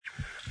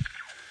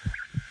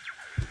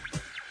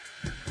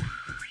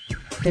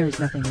There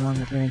is nothing wrong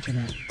with your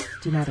internet.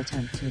 Do not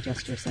attempt to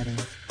adjust your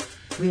settings.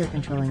 We are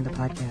controlling the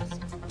podcast.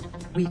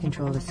 We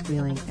control the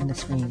squealing and the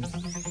screams.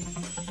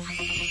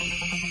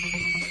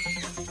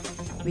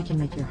 We can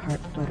make your heart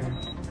flutter,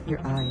 your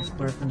eyes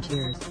blur from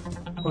tears,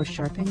 or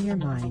sharpen your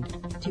mind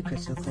to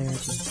crystal clarity.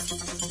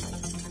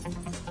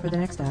 For the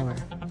next hour,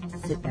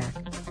 sit back.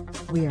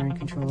 We are in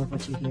control of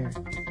what you hear.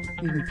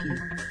 We repeat,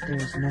 there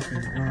is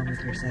nothing wrong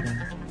with your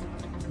settings.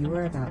 You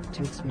are about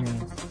to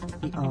experience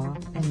the awe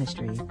and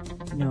mystery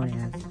known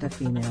as the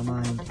female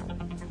mind.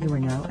 You are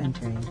now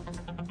entering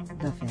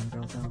the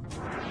Fangirl Zone.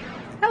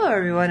 Hello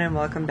everyone and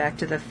welcome back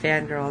to the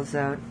Fangirl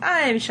Zone.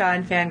 I am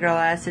Sean Fangirl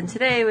S and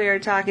today we are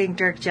talking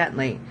Dirk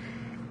Gently.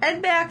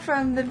 And back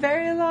from the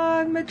very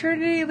long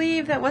maternity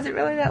leave that wasn't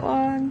really that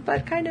long,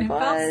 but kind of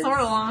was. It felt sort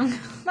of long.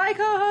 My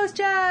co-host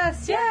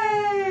Jess!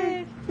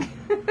 Yay!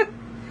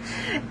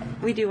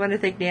 We do want to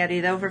thank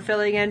Natty though for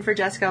filling in for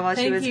Jessica while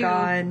she was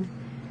gone.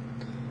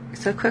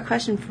 So quick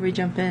question before we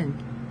jump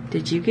in.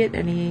 Did you get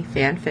any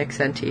fanfic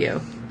sent to you?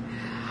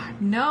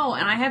 No,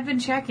 and I have been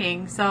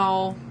checking,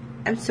 so...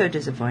 I'm so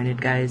disappointed,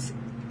 guys.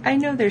 I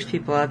know there's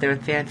people out there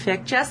with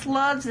fanfic. Jess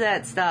loves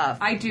that stuff.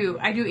 I do.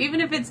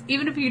 Even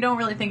if you don't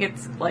really think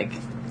it's like,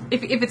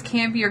 if it's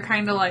campy or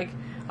kind of like,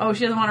 oh,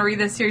 she doesn't want to read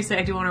this seriously,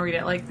 I do want to read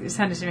it. Like,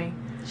 send it to me.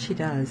 She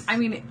does. I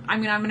mean,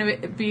 I'm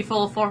gonna be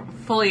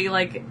fully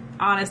like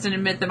honest and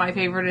admit that my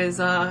favorite is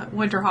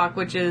Winterhawk,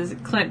 which is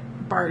Clint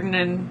Barton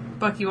and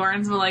Bucky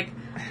Barnes. But like,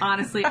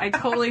 honestly, I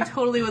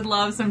totally would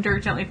love some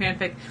Dirk Gently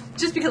fanfic,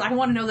 just because I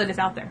want to know that it's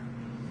out there.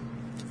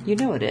 You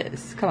know it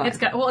is. Come on. It's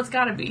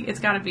gotta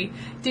be.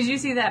 Did you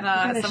see that?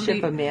 You gotta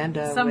ship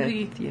Amanda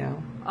with, you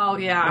know. Oh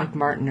yeah. Like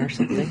Martin or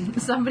something.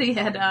 Somebody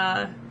had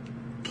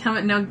come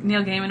at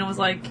Neil Gaiman and was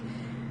like,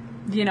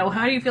 you know,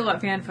 how do you feel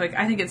about fanfic?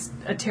 I think it's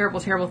a terrible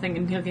thing.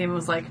 And Neil Gaiman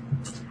was like,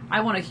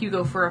 I want a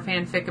Hugo for a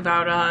fanfic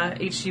about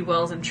H.G.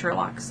 Wells and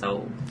Sherlock.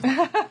 So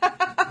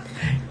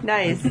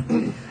nice.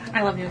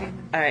 I love Neil Gaiman.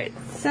 All right,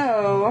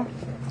 so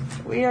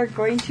we are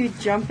going to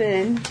jump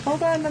in.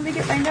 Hold on, let me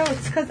get my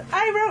notes, because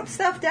I wrote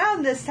stuff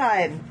down this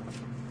time.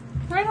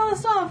 Write all the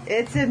stuff.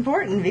 It's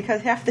important,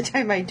 because half the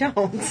time I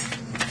don't.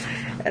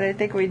 And I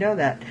think we know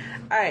that.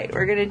 Alright,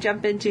 we're going to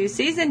jump into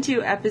Season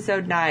 2,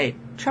 Episode 9,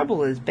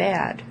 Trouble is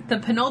Bad. The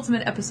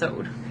penultimate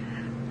episode.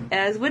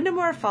 As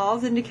Windemore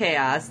falls into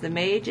chaos, the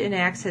mage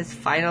enacts his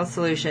final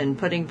solution,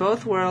 putting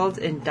both worlds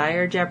in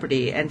dire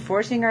jeopardy and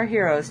forcing our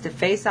heroes to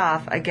face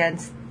off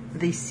against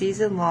the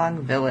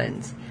season-long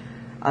villains.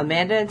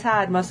 Amanda and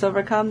Todd must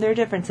overcome their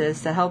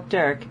differences to help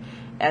Dirk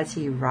as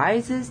he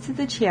rises to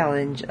the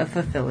challenge of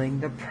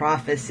fulfilling the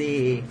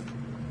prophecy.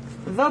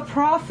 The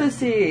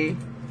prophecy!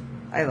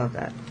 I love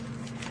that.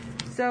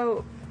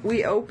 So,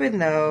 we open,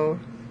 though,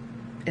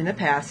 in the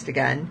past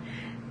again.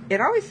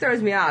 It always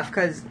throws me off,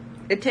 because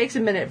it takes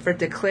a minute for it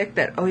to click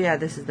that, oh yeah,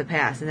 this is the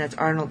past, and that's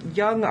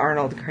young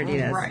Arnold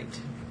Cardenas. Right.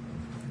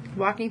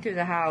 Walking through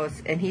the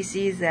house, and he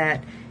sees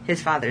that his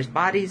father's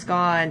body's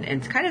gone, and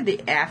it's kind of the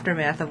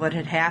aftermath of what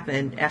had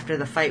happened after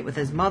the fight with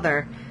his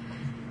mother.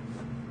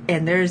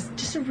 And there's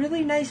just a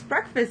really nice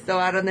breakfast, though,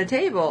 out on the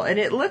table. And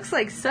it looks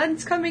like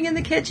sun's coming in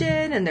the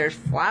kitchen, and there's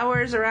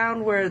flowers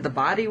around where the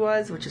body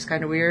was, which is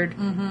kind of weird.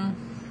 Mm-hmm.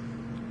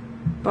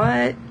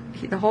 But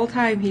the whole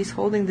time, he's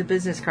holding the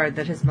business card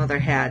that his mother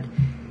had.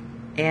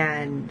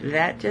 And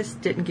that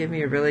just didn't give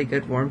me a really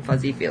good, warm,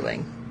 fuzzy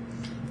feeling.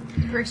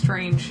 Very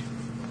strange.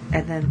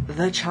 And then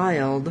the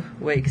child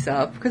wakes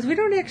up, because we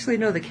don't actually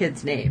know the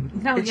kid's name.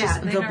 No, it's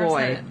just the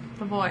boy.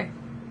 The boy.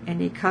 And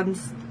he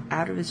comes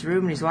out of his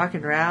room and he's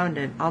walking around,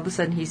 and all of a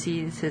sudden he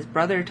sees his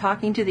brother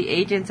talking to the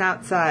agents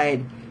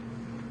outside.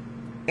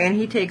 And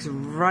he takes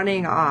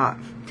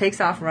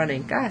off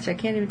running. Gosh, I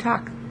can't even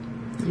talk.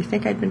 You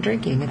think I'd been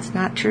drinking. It's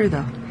not true,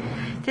 though.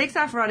 Takes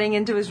off running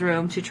into his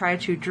room to try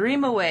to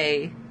dream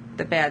away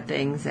the bad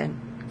things and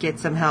get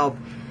some help.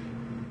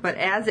 But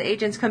as the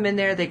agents come in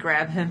there, they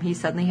grab him. He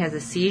suddenly has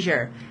a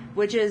seizure,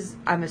 which is,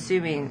 I'm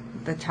assuming,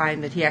 the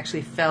time that he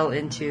actually fell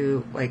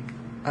into, like,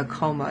 a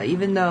coma.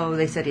 Even though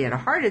they said he had a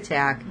heart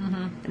attack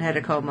and had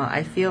a coma,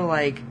 I feel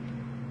like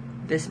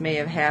this may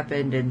have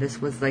happened, and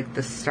this was, like,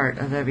 the start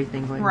of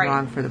everything going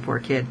wrong for the poor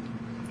kid.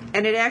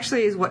 And it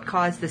actually is what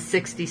caused the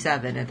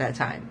 67 at that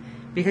time,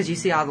 because you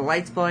see all the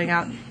lights blowing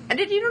out. And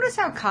did you notice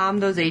how calm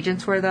those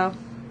agents were, though?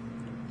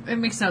 It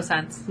makes no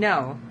sense.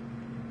 No.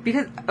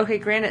 Because, okay,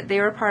 granted, they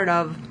were part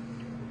of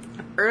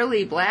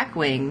early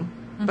Blackwing,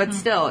 but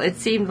still, it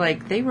seemed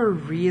like they were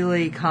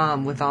really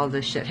calm with all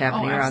this shit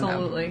happening around them.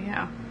 Absolutely,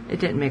 yeah. It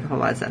didn't make a whole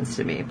lot of sense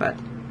to me, but...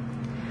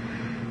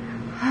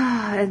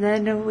 And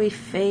then we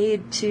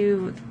fade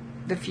to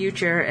the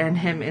future and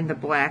him in the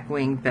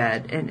Blackwing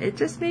bed, and it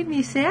just made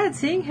me sad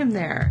seeing him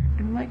there.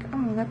 And I'm like,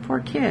 oh, that poor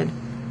kid.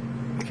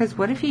 Because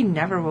what if he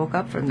never woke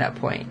up from that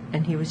point,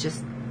 and he was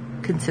just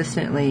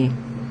consistently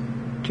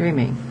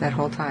dreaming that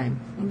whole time?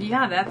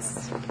 Yeah,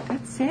 that's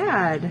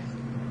sad.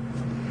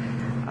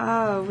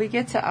 We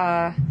get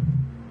to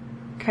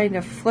kind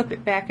of flip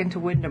it back into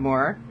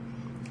Windemore,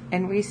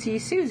 and we see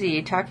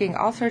Susie talking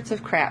all sorts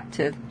of crap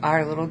to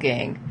our little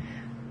gang.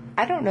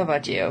 I don't know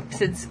about you,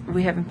 since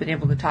we haven't been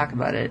able to talk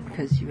about it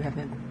because you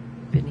haven't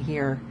been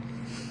here.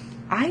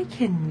 I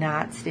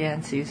cannot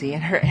stand Susie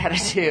and her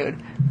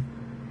attitude.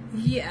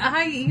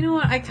 Yeah, you know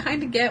what? I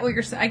kind of get what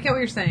you're saying. I get what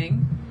you're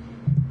saying.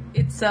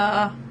 It's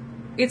a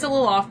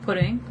little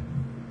off-putting.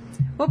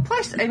 Well,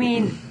 plus, I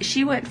mean,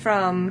 she went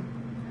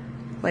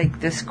from, like,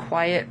 this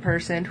quiet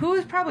person who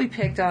was probably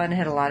picked on and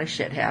had a lot of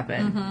shit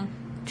happen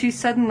to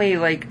suddenly,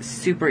 like,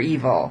 super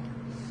evil.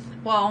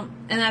 Well,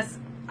 and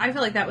I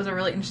feel like that was a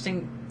really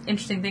interesting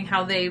thing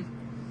how they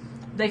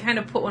kind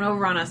of put one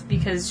over on us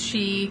because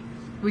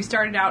we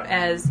started out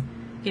as,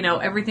 you know,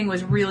 everything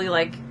was really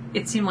like,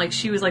 it seemed like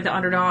she was like the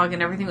underdog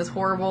and everything was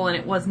horrible and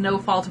it was no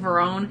fault of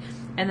her own.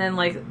 And then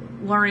like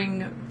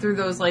learning through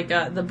those like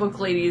the book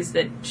ladies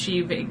that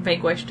she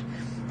vanquished,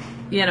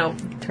 you know,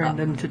 turned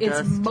them to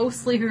dust. It's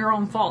mostly your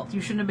own fault. You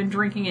shouldn't have been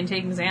drinking and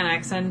taking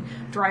Xanax and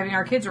driving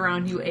our kids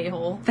around, you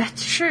a-hole.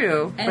 That's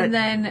true. And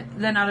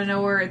then out of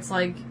nowhere, it's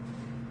like,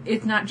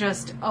 it's not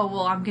just, oh,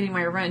 well, I'm getting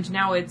my revenge.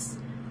 Now it's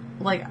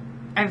like,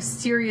 I have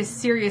serious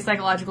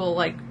psychological,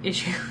 like,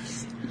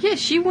 issues. Yeah,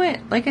 she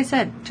went, like I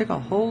said, took a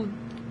whole,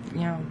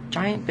 you know,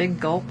 giant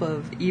big gulp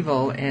of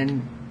evil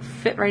and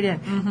fit right in.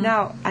 Mm-hmm.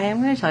 Now, I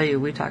am going to tell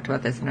you, we talked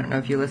about this, I don't know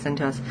if you listened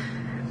to us.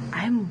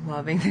 I'm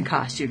loving the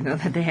costume, though,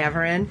 that they have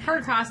her in.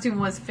 Her costume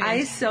was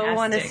fantastic. I so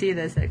want to see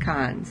this at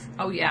cons.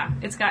 Oh, yeah.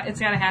 It's got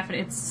to happen.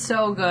 It's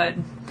so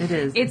good. It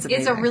is.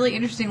 It's a really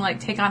interesting, like,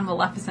 take on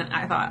Maleficent,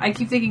 I thought. I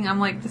keep thinking, I'm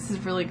like, this is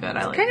really good.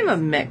 I like kind of a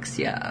mix,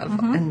 yeah.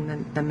 And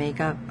then the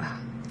makeup,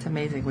 it's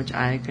amazing, which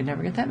I could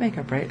never get that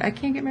makeup right. I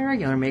can't get my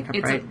regular makeup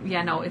right.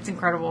 It's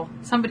incredible.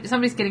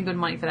 Somebody's getting good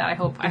money for that, I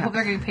hope. I hope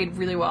they're getting paid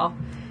really well.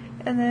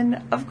 And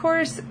then, of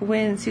course,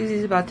 when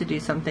Susie's about to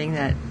do something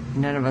that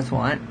none of us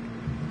want,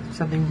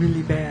 something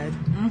really bad,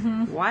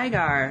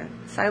 Wygar,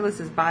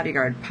 Silas's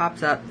bodyguard,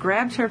 pops up,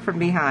 grabs her from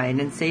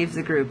behind, and saves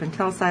the group and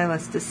tells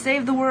Silas to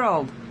save the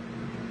world.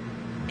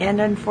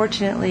 And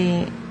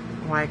unfortunately,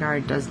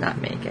 Wygar does not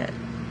make it,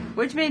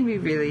 which made me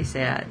really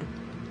sad.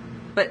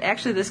 But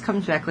actually, this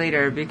comes back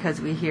later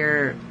because we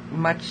hear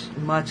much,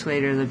 much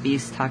later the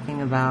Beast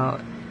talking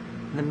about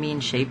the mean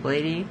shape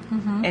lady,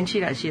 and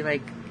she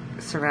like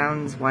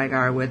surrounds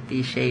Wygar with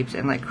these shapes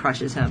and like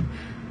crushes him.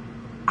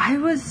 I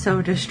was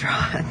so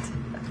distraught.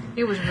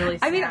 It was really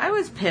sad. I mean, I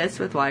was pissed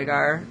with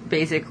Wygar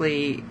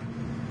basically,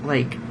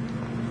 like,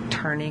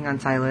 turning on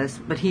Silas,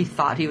 but he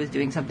thought he was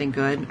doing something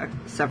good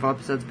several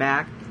episodes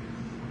back.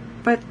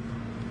 But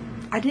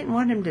I didn't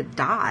want him to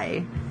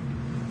die.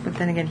 But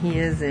then again, he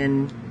is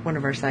in one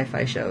of our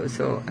sci-fi shows,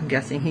 so I'm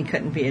guessing he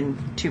couldn't be in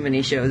too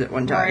many shows at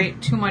one time.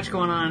 Right, too much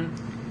going on.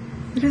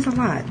 It is a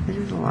lot.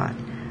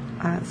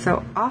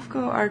 So off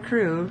go our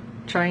crew,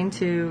 trying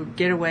to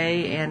get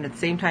away, and at the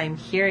same time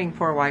hearing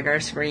poor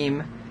Wygar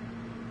scream.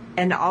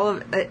 And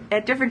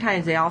at different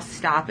times, they all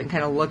stop and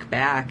kind of look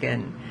back,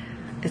 and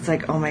it's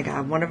like, oh my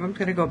god, one of them's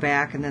going to go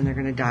back, and then they're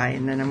going to die,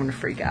 and then I'm going to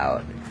freak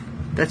out.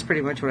 That's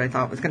pretty much what I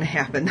thought was going to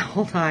happen the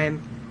whole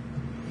time.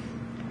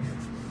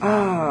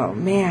 Oh,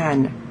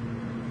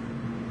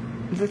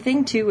 man. The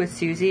thing, too, with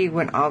Susie,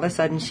 when all of a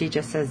sudden she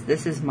just says,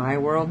 this is my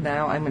world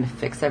now, I'm going to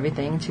fix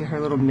everything to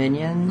her little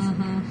minions.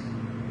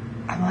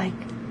 I'm like,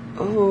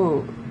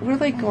 oh, we're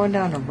like going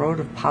down a road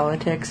of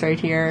politics right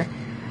here.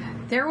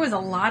 There was a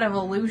lot of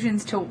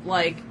allusions to,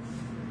 like,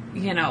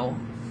 you know,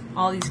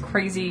 all these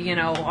crazy, you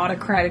know,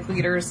 autocratic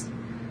leaders.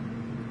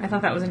 I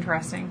thought that was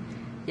interesting.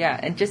 Yeah,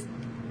 and just,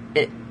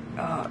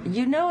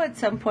 you know, at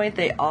some point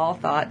they all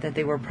thought that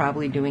they were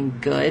probably doing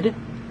good.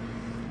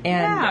 And,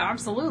 yeah,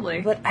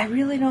 absolutely. But I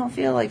really don't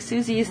feel like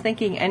Susie is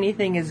thinking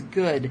anything is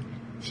good.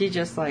 She's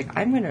just like,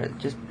 I'm going to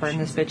just burn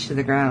this bitch to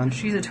the ground.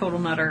 She's a total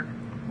nutter.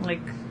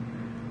 Like,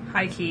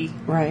 high key.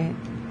 Right.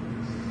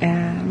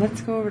 And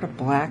let's go over to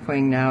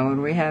Blackwing now,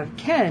 and we have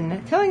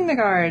Ken telling the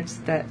guards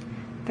that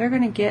they're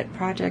going to get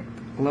Project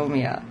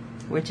Lomia,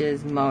 which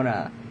is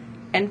Mona.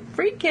 And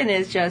Friedkin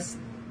is just,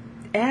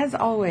 as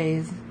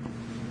always,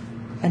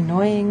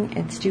 annoying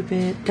and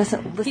stupid,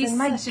 doesn't listen. He's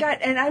My God,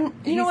 and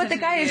you know what, the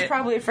guy is idiot.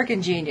 probably a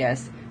freaking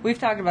genius. We've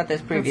talked about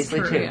this previously,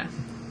 That's true, too.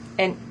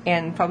 Yeah.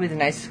 And probably the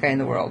nicest guy in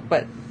the world.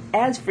 But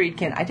as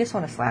Friedkin, I just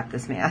want to slap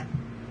this man.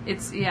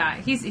 It's, yeah,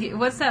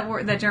 what's that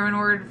word, that German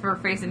word for a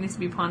face that needs to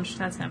be punched?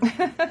 That's him.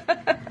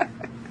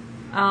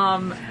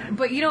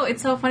 But, you know,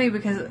 it's so funny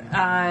because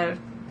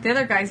the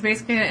other guy's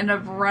basically going to end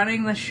up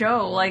running the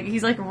show. Like,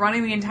 he's, like,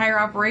 running the entire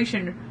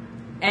operation.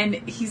 And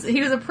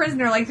he was a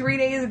prisoner, like, 3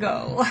 days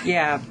ago.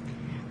 Yeah.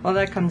 Well,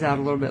 that comes out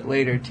a little bit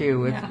later, too,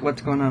 with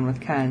what's going on with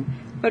Ken.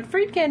 But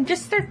Friedkin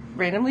just starts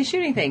randomly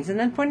shooting things and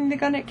then pointing the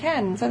gun at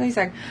Ken. And suddenly he's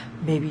like,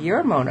 maybe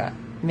you're Mona.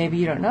 Maybe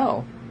you don't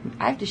know.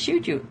 I have to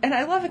shoot you. And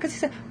I love it because he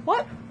said,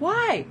 what?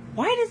 Why?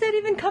 Why does that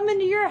even come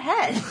into your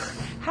head?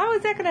 How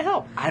is that going to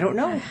help? I don't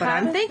know, but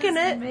I'm thinking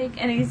it. Doesn't make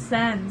any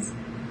sense.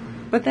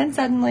 But then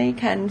suddenly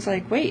Ken's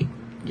like, wait,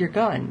 your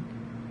gun.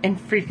 And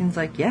Friedkin's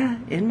like, yeah,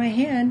 in my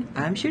hand.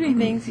 I'm shooting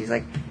things. He's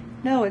like,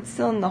 no, it's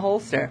still in the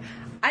holster.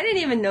 I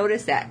didn't even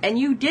notice that. And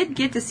you did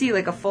get to see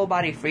like a full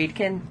body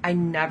Friedkin. I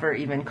never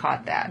even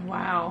caught that.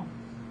 Wow.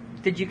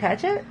 Did you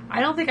catch it? I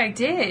don't think I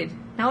did.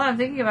 Now that I'm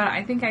thinking about it,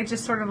 I think I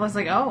just sort of was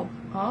like,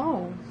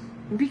 oh.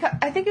 Because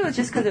I think it was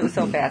just because it was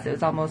so fast. It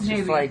was almost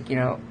just like,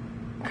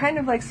 kind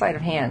of like sleight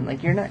of hand.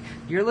 Like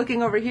you're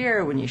looking over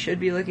here when you should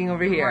be looking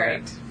over here.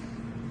 Right.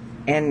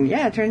 And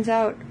yeah, it turns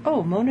out,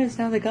 Mona's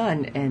now the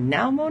gun, and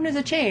now Mona's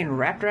a chain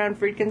wrapped around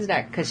Friedkin's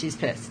neck because she's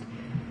pissed.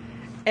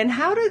 And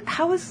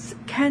how is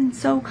Ken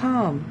so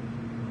calm?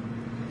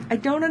 I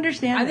don't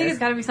understand. I think it's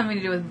got to be something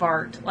to do with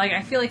Bart. Like,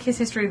 I feel like his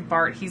history with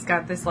Bart, he's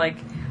got this like,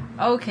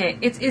 okay,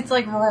 it's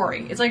like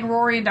Rory. It's like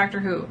Rory in Doctor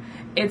Who.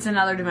 It's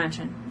another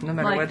dimension. No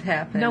matter what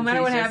happens. No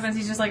matter what happens,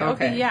 he's just like,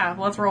 okay, yeah,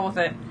 let's roll with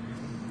it.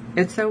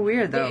 It's so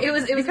weird, though. It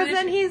was because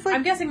then he's like,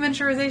 I'm guessing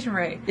miniaturization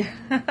Ray.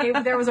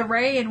 There was a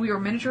Ray, and we were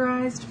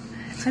miniaturized.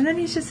 And then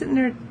he's just sitting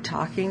there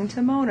talking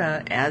to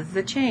Mona as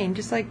the chain,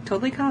 just like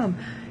totally calm.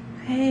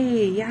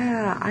 Hey,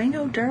 yeah, I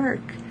know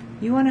Dirk.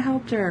 You want to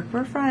help Dirk?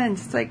 We're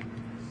friends. It's like,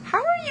 how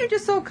are you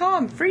just so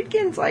calm?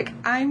 Friedkin's like,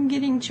 I'm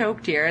getting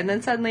choked here. And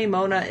then suddenly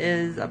Mona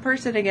is a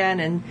person again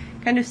and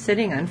kind of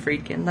sitting on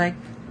Friedkin like,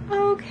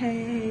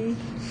 okay.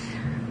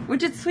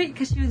 Which is sweet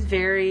because she was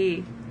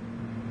very,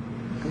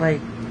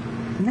 like,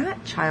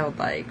 not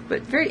childlike,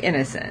 but very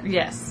innocent.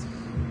 Yes.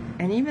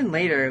 And even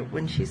later,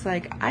 when she's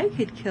like, I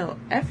could kill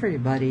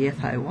everybody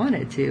if I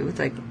wanted to, it's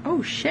like,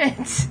 oh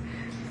shit.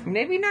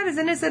 Maybe not as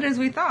innocent as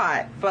we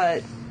thought,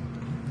 but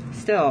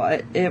still,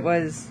 it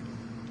was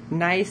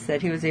nice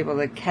that he was able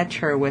to catch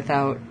her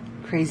without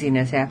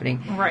craziness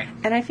happening. Right.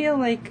 And I feel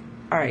like,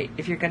 alright,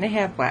 if you're going to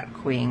have Black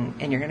Queen,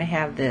 and you're going to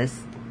have this,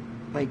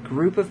 like,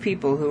 group of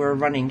people who are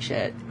running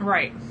shit.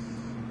 Right.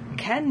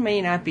 Ken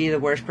may not be the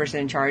worst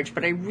person in charge,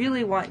 but I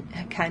really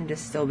want Ken to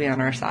still be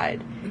on our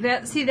side.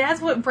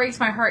 That's what breaks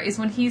my heart is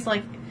when he's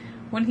like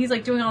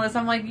doing all this.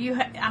 I'm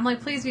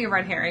like, please be a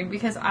red herring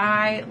because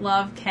I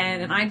love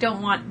Ken and I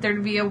don't want there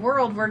to be a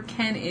world where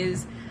Ken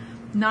is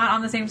not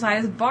on the same side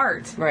as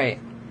Bart. Right.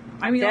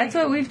 I mean, that's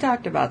what we've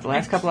talked about the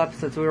last couple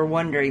episodes. We were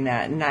wondering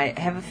that, and I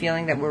have a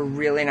feeling that we're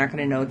really not going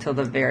to know till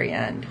the very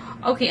end.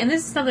 Okay, and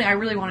this is something I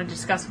really want to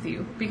discuss with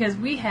you because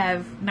we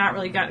have not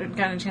really gotten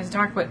a chance to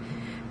talk. But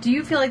do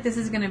you feel like this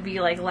is going to be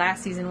like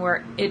last season,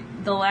 where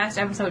the last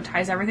episode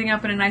ties everything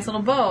up in a nice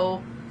little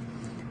bow,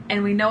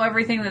 and we know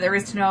everything that there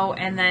is to know,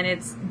 and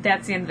then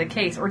that's the end of the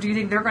case? Or do you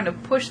think they're going to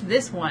push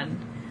this one?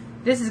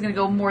 This is going to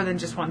go more than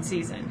just one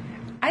season.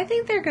 I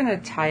think they're going to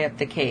tie up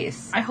the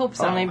case. I hope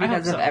so. Only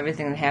because of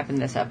everything that happened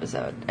this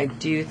episode. I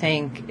do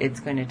think it's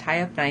going to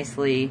tie up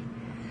nicely,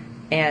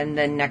 and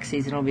then next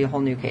season will be a whole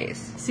new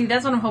case. See,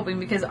 that's what I'm hoping,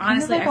 because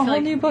honestly, I feel like a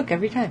whole new book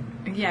every time.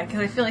 Yeah, because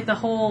I feel like the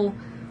whole,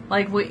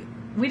 like, we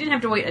didn't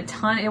have to wait a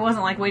ton. It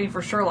wasn't like waiting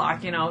for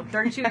Sherlock,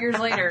 32 years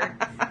later.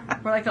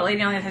 We're like the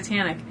lady on the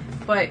Titanic.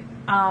 But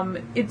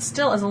it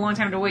still is a long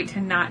time to wait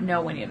to not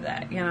know any of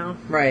that,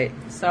 Right.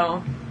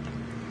 So,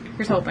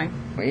 here's hoping.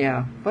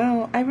 Yeah.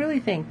 Well, I really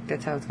think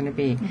that's how it's going to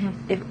be.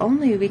 Mm-hmm. If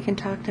only we can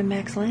talk to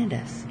Max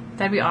Landis.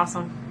 That'd be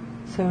awesome.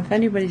 So if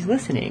anybody's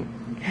listening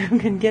who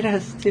can get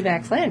us to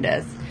Max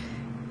Landis,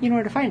 you know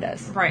where to find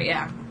us. Right,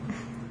 yeah.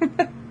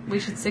 We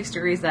should 6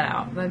 degrees that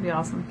out. That'd be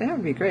awesome. That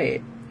would be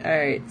great. All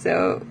right,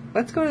 so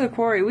let's go to the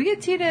quarry. We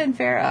get Tina and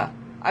Farrah.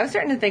 I was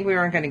starting to think we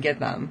weren't going to get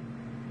them.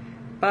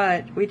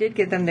 But we did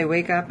get them. They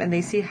wake up and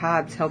they see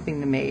Hobbs helping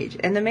the mage.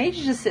 And the mage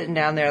is just sitting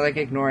down there, like,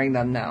 ignoring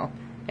them now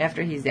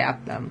after he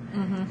zapped them.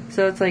 Mm-hmm.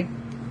 So it's like,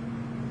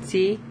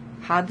 see?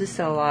 Hobbs is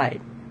still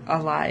alive.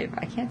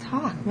 I can't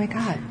talk. Oh, my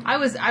God. I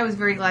was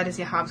very glad to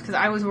see Hobbs because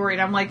I was worried.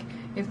 I'm like,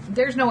 if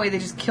there's no way they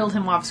just killed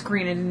him off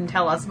screen and didn't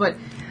tell us. But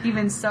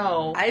even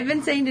so... I've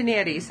been saying to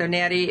Natty, so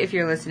Natty, if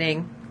you're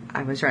listening,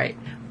 I was right.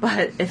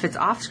 But if it's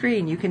off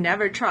screen, you can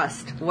never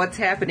trust what's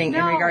happening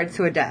in regards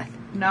to a death.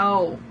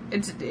 No.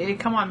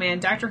 Come on, man.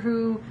 Doctor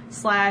Who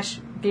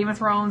 / Game of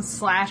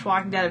Thrones /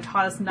 Walking Dead have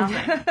taught us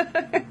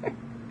nothing.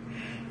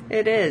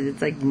 It is.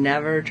 It's like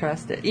never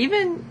trust it.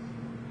 Even,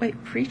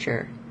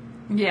 Preacher.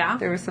 Yeah.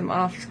 There was some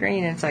off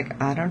screen, and it's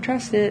like, I don't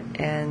trust it,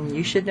 and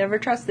you should never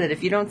trust it.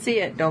 If you don't see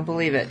it, don't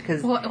believe it,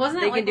 because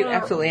they can do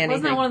absolutely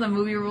anything. Wasn't that one of the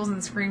movie rules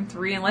in Scream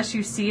 3? Unless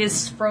you see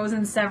his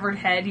frozen, severed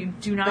head, you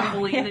do not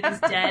believe that he's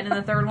dead. And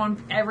the third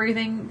one,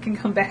 everything can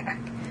come back.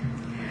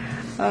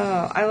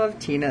 Oh, I love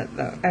Tina,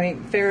 though. I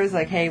mean, Farrah's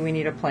like, hey, we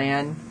need a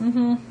plan.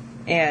 Mm-hmm.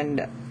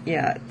 And...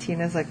 yeah,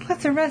 Tina's like,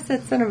 let's arrest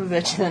that son of a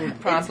bitch, and then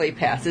promptly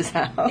passes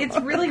out. It's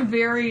really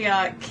very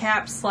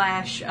Cap /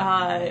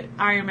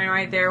 Iron Man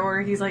right there, where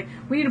he's like,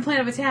 we need a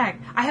plan of attack.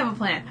 I have a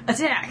plan.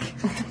 Attack!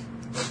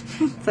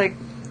 It's like,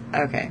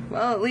 okay.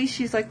 Well, at least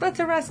she's like,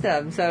 let's arrest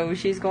him. So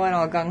she's going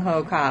all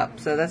gung-ho cop,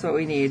 so that's what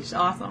we need. She's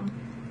awesome.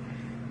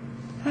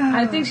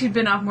 I think she'd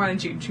been off more than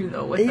Choo-Choo,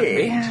 though, with the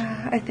mage.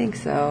 Yeah, I think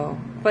so.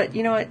 But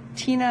you know what?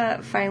 Tina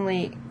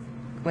finally,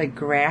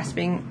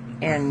 grasping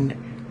and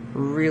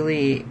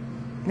really...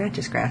 not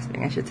just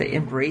grasping, I should say,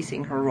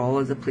 embracing her role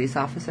as a police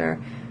officer,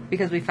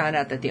 because we found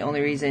out that the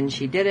only reason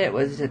she did it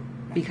was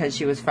because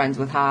she was friends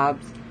with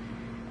Hobbs.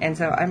 And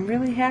so I'm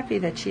really happy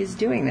that she's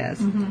doing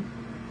this.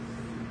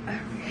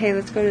 Mm-hmm. Hey,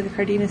 let's go to the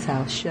Cardenas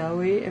house, shall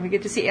we? And we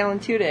get to see Alan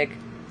Tudyk.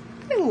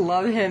 I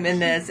love him in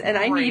this, and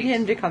I need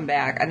him to come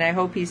back, and I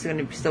hope he's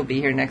going to still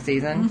be here next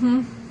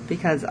season,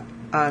 because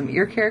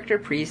Your character,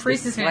 Priest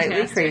is slightly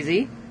fantastic.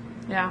 crazy.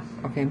 Yeah.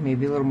 Okay,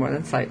 maybe a little more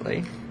than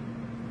slightly.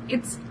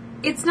 It's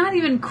not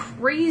even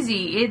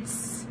crazy.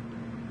 It's,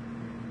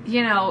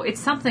 it's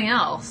something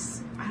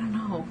else. I don't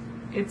know.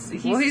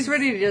 He's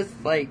ready to just,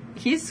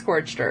 he's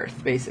scorched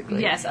earth,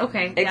 basically. Yes,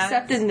 okay.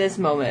 Except in this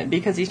moment,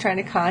 because he's trying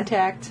to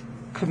contact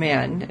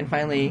Command, and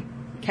finally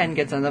Ken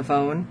gets on the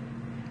phone,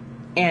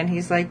 and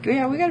he's like,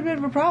 yeah, we got a bit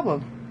of a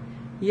problem.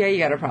 Yeah, you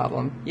got a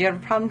problem. You got a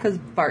problem because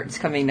Bart's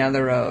coming down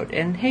the road,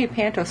 and hey,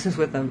 Pantos is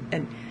with him,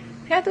 and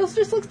Pantos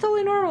just looks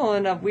totally normal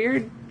in a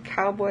weird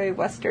cowboy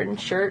western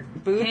shirt,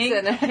 boots, Pink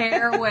and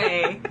hair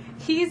way.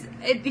 He's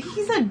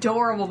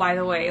adorable, by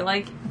the way.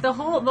 Like, the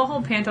whole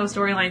Pantos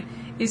storyline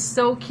is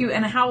so cute,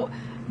 and how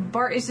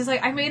Bart is just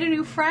like, I made a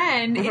new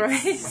friend.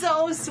 Right? It's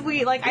so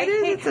sweet. Like,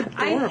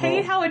 I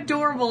hate how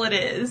adorable it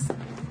is.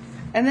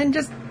 And then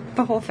just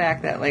the whole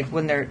fact that,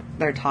 when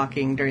they're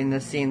talking during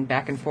this scene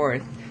back and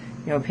forth,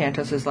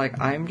 Pantos is like,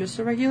 I'm just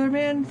a regular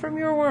man from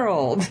your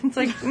world. It's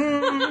like,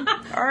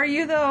 are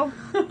you though?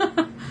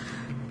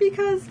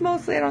 Because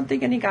mostly I don't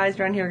think any guys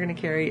around here are going to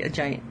carry a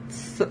giant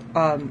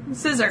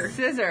scissor.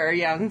 Scissor,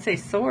 yeah. I was going to say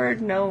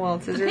sword. No,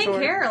 well, scissor, pink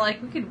sword. hair,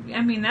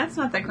 that's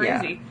not that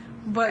crazy. Yeah.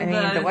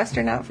 But the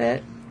Western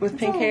outfit with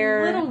pink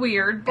hair. a little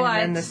weird, but...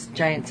 And then this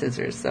giant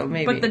scissors, so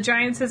maybe. But the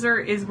giant scissor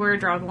is where it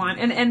draws the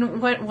line.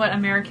 And what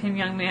American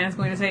young man is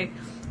going to say,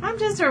 I'm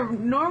just a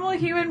normal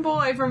human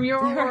boy from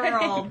your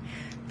world.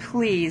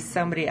 Please,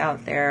 somebody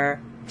out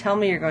there, tell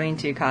me you're going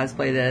to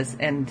cosplay this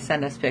and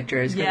send us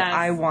pictures, because yes.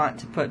 I want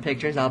to put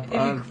pictures up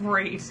It'd be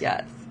great.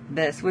 Yes,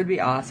 this would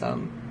be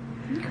awesome.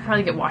 You could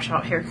probably get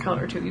washed-out hair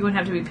color, too. You wouldn't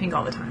have to be pink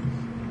all the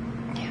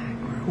time.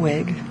 Yeah, or a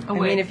wig. I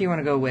mean, if you want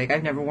to go wig.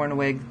 I've never worn a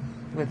wig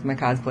with my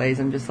cosplays.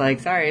 I'm just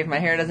like, sorry, if my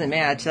hair doesn't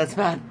match, that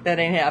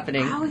ain't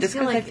happening. Just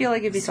because I feel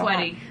like it'd be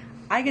sweaty. so hot.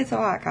 I get so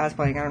hot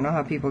cosplaying. I don't know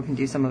how people can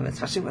do some of it,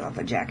 especially without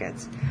the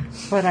jackets.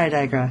 But I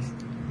digress.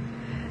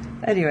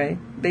 Anyway,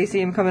 they see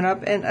him coming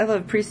up, and I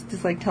love Priest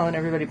just telling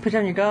everybody, put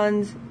down your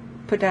guns,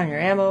 put down your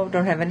ammo,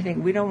 don't have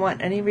anything. We don't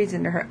want any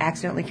reason to her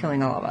accidentally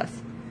killing all of us.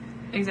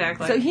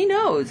 Exactly. So he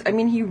knows. I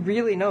mean, he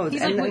really knows.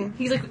 He's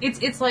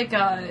it's like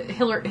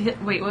Hillary.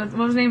 Wait, what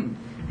was his name?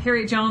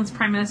 Harriet Jones,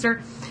 Prime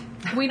Minister.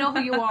 We know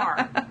who you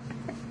are.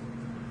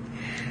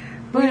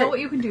 We know what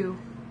you can do.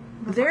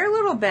 They're a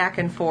little back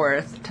and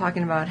forth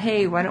talking about,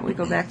 hey, why don't we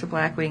go back to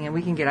Blackwing and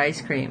we can get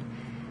ice cream,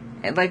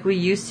 and like we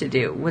used to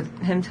do.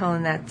 With him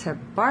telling that to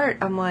Bart,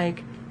 I'm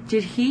like,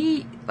 did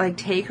he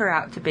take her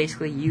out to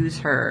basically use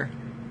her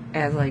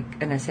as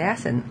an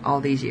assassin all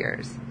these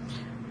years?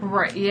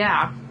 Right.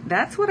 Yeah.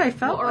 That's what I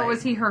felt. Or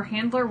was he her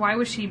handler? Why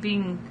was she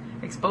being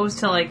exposed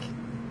to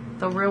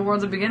the real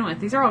world to begin with?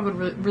 These are all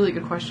good, really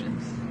good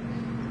questions.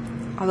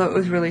 Although it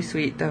was really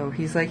sweet, though.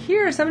 He's like,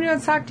 here, somebody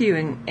wants to talk to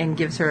you, and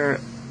gives her,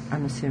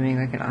 I'm assuming,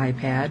 an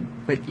iPad,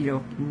 but,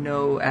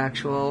 no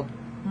actual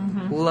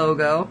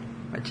logo,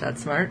 which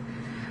that's smart.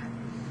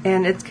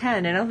 And it's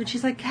Ken, and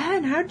she's like,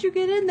 Ken, how'd you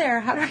get in there?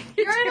 You're in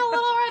a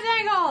little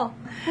rectangle!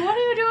 What are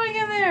you doing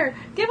in there?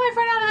 Get my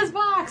friend out of this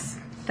box!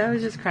 That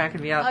was just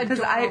cracking me up.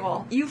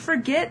 Adorable. You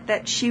forget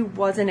that she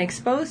wasn't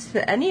exposed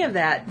to any of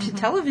that, to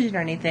television or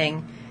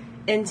anything,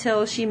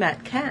 until she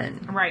met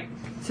Ken. Right.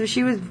 So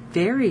she was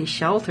very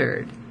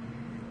sheltered.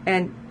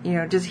 And,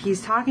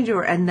 he's talking to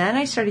her, and then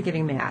I started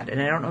getting mad,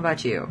 and I don't know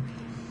about you,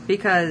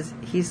 because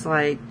he's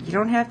like, you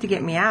don't have to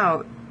get me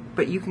out,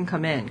 but you can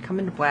come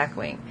into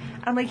Blackwing.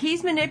 I'm like,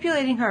 he's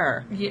manipulating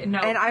her. Yeah, no.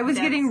 And I was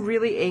getting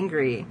really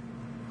angry.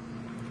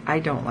 I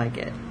don't like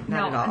it.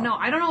 Not at all. No,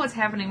 I don't know what's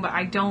happening, but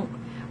I don't.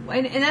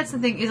 And that's the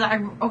thing is,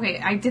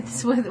 I did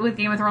this with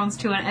Game of Thrones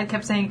too, and Ed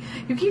kept saying,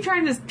 you keep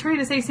trying to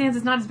say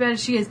Sansa's not as bad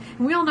as she is,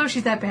 and we all know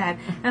she's that bad.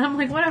 And I'm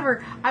like,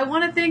 whatever. I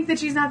want to think that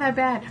she's not that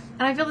bad,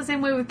 and I feel the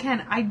same way with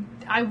Ken.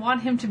 I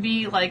want him to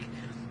be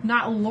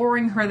not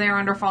luring her there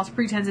under false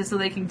pretenses so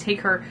they can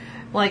take her,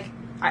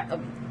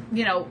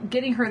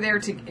 getting her there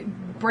to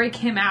break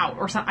him out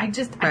or something.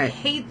 I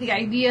hate the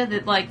idea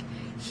that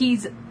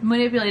he's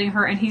manipulating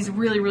her and he's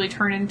really, really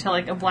turned into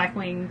a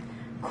Blackwing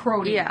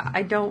Crody. Yeah,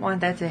 I don't want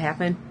that to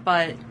happen,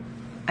 but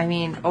I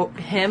mean,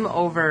 him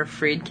over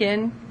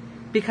Friedkin,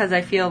 because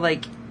I feel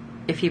like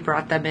if he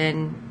brought them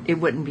in, it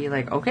wouldn't be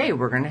okay,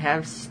 we're going to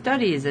have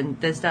studies and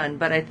this done,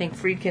 but I think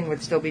Friedkin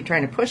would still be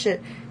trying to push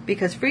it,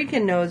 because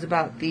Friedkin knows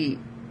about the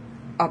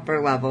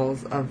upper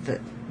levels of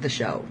the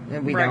show,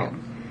 and we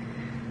don't.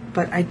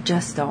 But I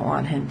just don't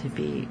want him to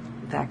be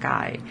that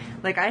guy.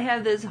 I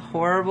have this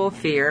horrible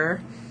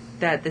fear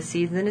that the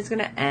season is going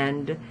to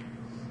end,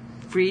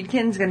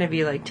 Friedkin's going to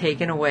be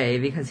taken away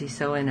because he's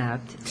so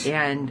inept,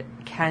 and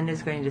Ken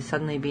is going to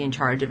suddenly be in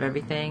charge of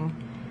everything,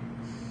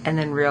 and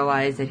then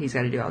realize that he's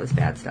got to do all this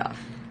bad stuff.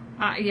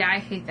 Yeah, I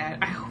hate that.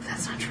 I hope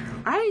that's not true.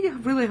 I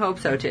really hope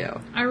so too.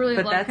 I really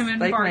love him and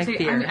Bart. My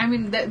fear. I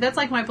mean, that's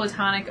my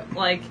platonic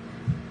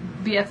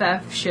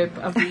BFF ship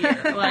of the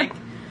year.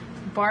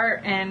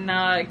 Bart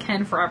and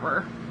Ken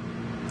forever.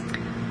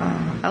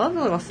 I love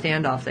the little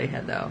standoff they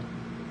had though,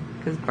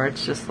 because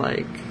Bart's just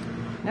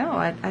no,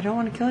 I don't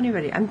want to kill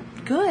anybody. I'm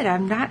good. I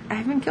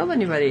haven't killed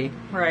anybody.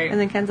 Right. And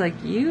then Ken's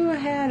like, you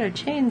had a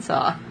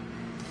chainsaw.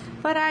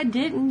 but I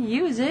didn't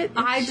use it.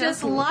 I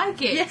just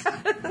like it.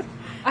 Yeah.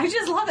 I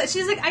just love it.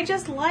 She's like, I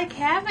just like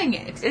having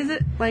it. Is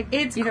it like,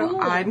 it's you cool.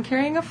 know, I'm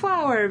carrying a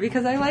flower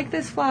because I like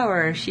this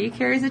flower. She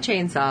carries a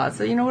chainsaw.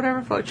 So, you know,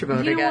 whatever floats your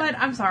boat. You know what?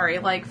 I'm sorry.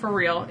 Like, for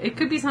real. It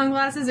could be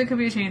sunglasses. It could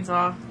be a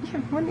chainsaw. Yeah,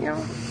 when, you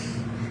know,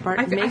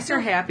 Bart makes her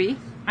happy.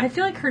 I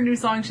feel like her new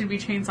song should be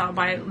Chainsaw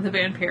by the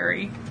band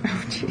Perry.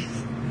 Oh,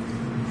 jeez.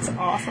 It's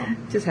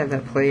awesome. Just have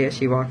that play as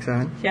she walks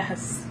on.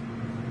 Yes.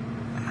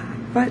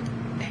 But,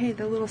 hey,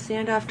 the little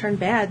standoff turned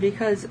bad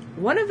because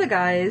one of the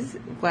guys,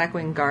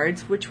 Blackwing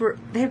guards,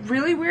 they had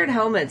really weird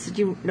helmets. Did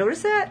you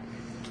notice that?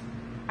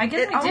 I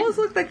guess it almost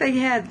looked like they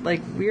had,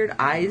 like, weird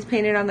eyes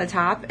painted on the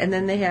top, and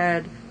then they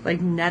had,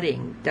 like,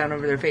 netting down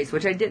over their face,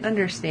 which I didn't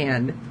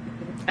understand.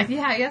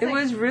 Yeah, I guess it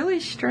was really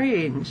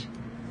strange.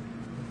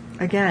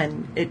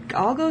 Again, it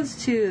all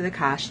goes to the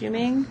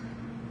costuming,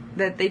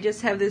 that they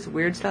just have this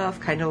weird stuff,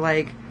 kind of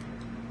like,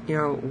 you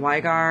know,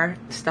 Wygar,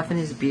 stuff in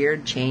his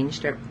beard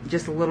changed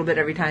just a little bit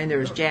every time. There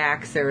was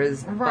jacks, there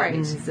was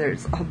buttons,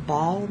 there's a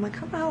ball. I'm like,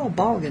 how the hell a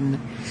ball getting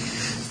there?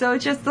 So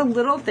it's just the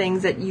little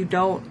things that you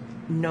don't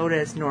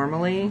notice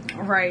normally.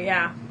 Right,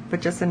 yeah.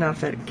 But just enough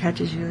that it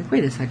catches you, like,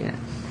 wait a second.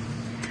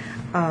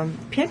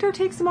 Panto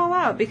takes them all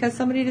out because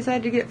somebody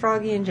decided to get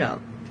Froggy and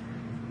jump.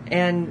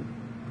 And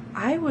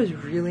I was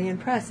really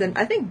impressed. And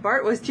I think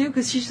Bart was too,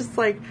 because she's just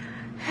like,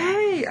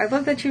 hey, I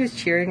love that she was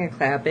cheering and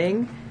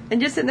clapping. And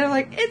just sitting there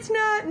like, it's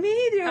not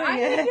me doing it. I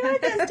didn't do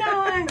it this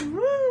time.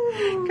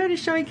 Woo! Kind of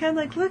showing Ken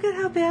like, look at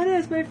how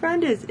badass my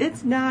friend is.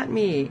 It's not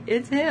me.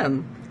 It's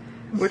him.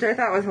 Which I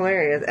thought was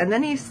hilarious. And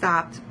then he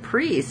stopped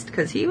Priest,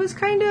 because he was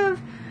kind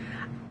of,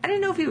 I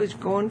didn't know if he was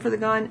going for the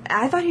gun.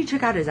 I thought he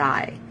took out his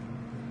eye.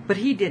 But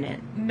he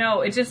didn't.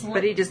 No, it just...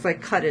 But he just,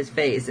 like, cut his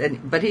face.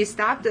 But he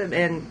stopped him,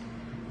 and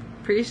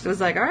Priest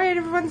was like, all right,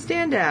 everyone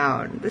stand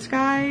down. This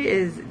guy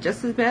is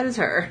just as bad as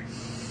her.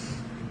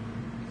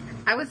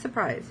 I was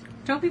surprised.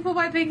 Don't people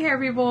buy pink hair,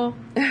 people.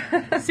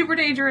 Super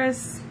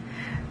dangerous.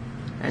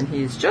 And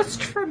he's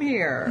just from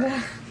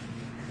here.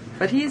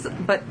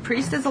 But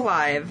Priest is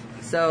alive,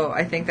 so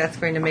I think that's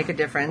going to make a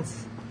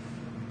difference.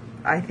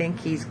 I think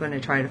he's going to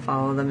try to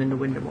follow them into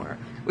Windemore,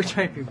 which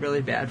might be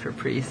really bad for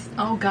Priest.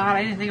 Oh, God,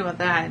 I didn't think about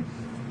that.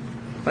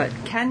 But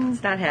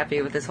Ken's not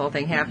happy with this whole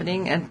thing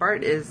happening, and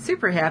Bart is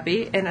super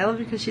happy, and I love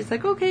it because she's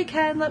like, okay,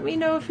 Ken, let me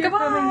know if you're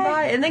coming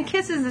by, and then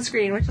kisses the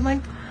screen, which I'm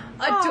like,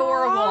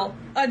 adorable.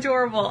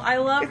 Adorable. I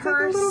love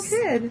her. Like a little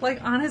kid.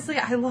 Like, honestly,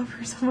 I love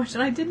her so much,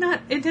 and I did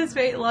not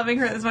anticipate loving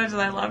her as much as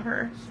I love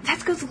her.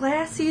 That's because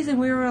last season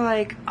we were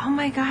like, oh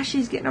my gosh,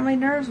 she's getting on my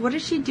nerves. What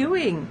is she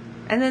doing?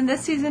 And then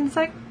this season it's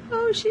like,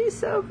 oh, she's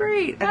so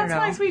great. That's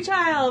my sweet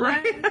child.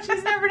 Right?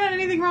 She's never done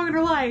anything wrong in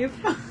her life.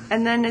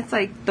 And then it's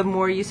like, the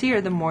more you see her,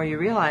 the more you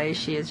realize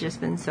she has just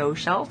been so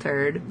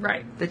sheltered.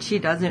 Right. That she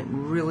doesn't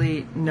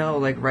really know,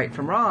 like, right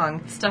from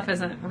wrong. Stuff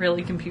isn't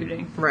really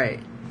computing. Right.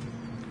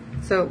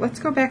 So, let's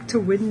go back to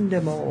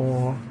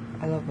Windemore.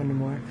 I love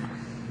Windemore.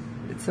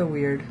 It's so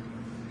weird.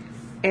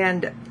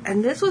 And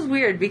this was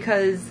weird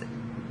because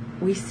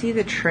we see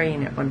the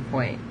train at one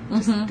point.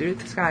 Just through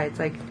the sky. It's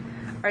like,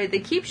 all right, they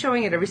keep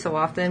showing it every so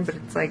often, but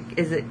it's like,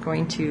 is it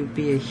going to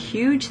be a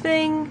huge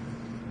thing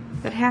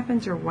that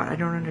happens or what? I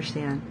don't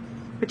understand.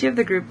 But you have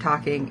the group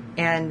talking,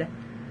 and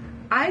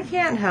I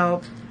can't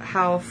help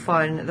how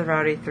fun the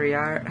Rowdy Three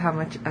are, how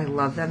much I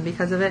love them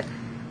because of it.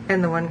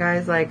 And the one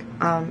guy's like,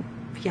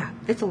 yeah,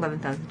 it's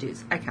 11,000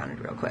 dudes. I counted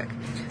real quick.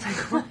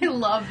 I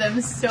love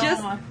them so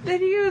much. That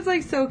he was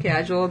like so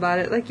casual about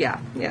it. Like, yeah,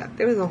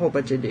 there was a whole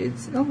bunch of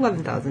dudes.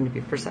 11,000 to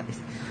be precise.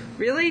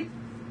 Really?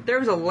 There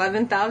was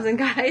 11,000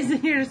 guys,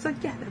 and you're just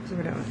like, yeah, that's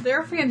what we're doing.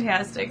 They're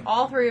fantastic.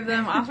 All three of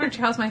them. Oscar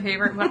Chow's my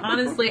favorite, but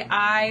honestly,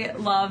 I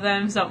love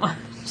them so much.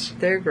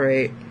 They're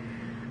great.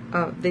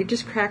 They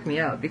just crack me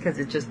up because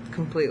it's just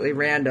completely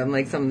random,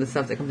 like some of the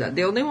stuff that comes out.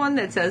 The only one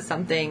that says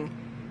something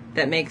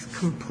that makes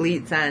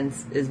complete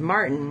sense is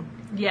Martin.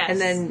 Yes.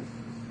 And then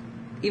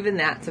even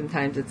that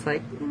sometimes it's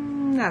like,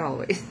 not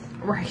always.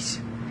 Right.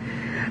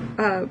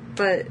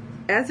 But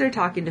as they're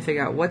talking to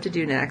figure out what to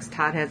do next,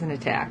 Todd has an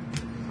attack.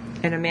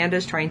 And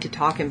Amanda's trying to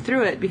talk him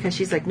through it because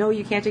she's like, no,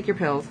 you can't take your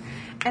pills.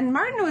 And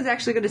Martin was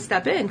actually going to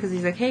step in because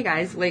he's like, hey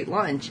guys, late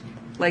lunch.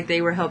 Like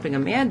they were helping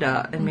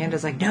Amanda. And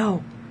Amanda's like,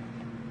 no,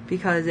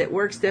 because it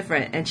works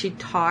different. And she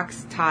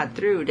talks Todd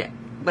through,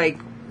 like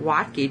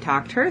Watke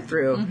talked her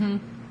through.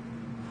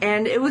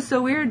 And it was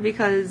so weird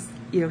because,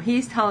 you know,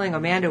 he's telling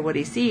Amanda what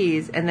he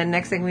sees. And then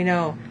next thing we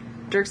know,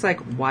 Dirk's like,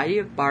 why do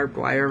you have barbed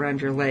wire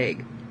around your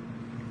leg?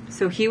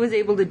 So he was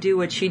able to do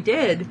what she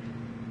did.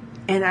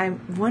 And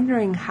I'm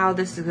wondering how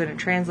this is going to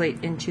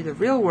translate into the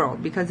real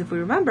world. Because if we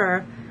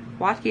remember,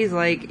 Watke's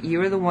like,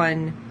 you're the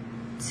one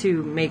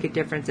to make a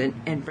difference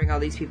and bring all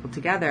these people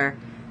together.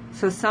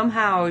 So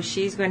somehow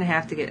she's going to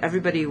have to get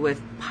everybody with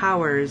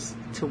powers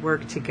to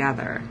work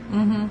together.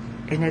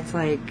 And it's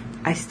like,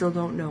 I still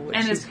don't know what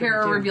she's going to do.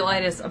 And is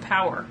pararebulitis a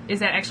power? Is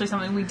that actually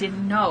something we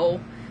didn't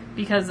know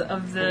because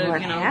of the, well,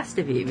 it has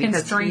to be, because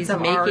constraints he's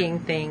of making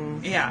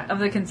things. Yeah, of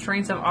the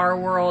constraints of our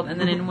world. And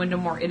then in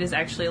Windemore, it is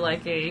actually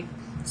like a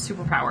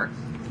superpower.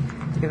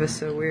 It was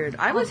so weird.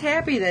 I was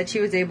happy that she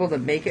was able to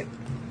make it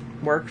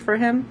work for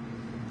him,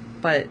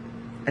 but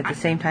at the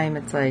same time,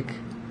 it's like...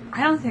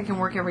 I don't think it can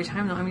work every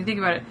time, though. I mean, think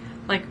about it.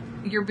 Like,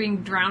 you're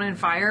being drowned in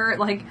fire.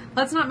 Like,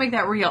 let's not make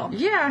that real.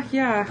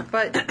 Yeah,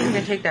 but you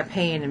can take that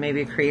pain and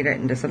maybe create it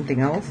into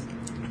something else.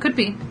 Could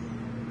be.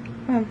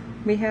 Well,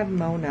 we have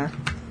Mona.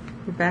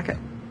 We're back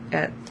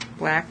at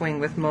Blackwing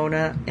with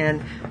Mona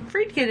and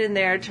Friedkin in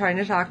there trying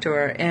to talk to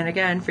her. And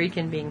again,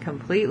 Friedkin being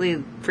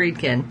completely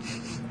Friedkin.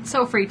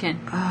 So Friedkin.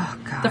 Oh,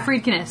 God. The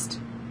Friedkinist.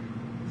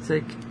 It's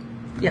like,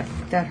 yeah,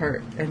 that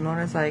hurt. And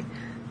Mona's like,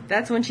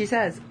 that's when she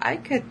says, I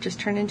could just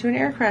turn into an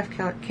aircraft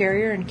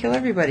carrier and kill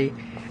everybody.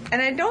 And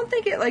I don't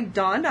think it, like,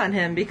 dawned on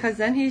him, because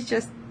then he's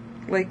just,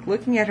 like,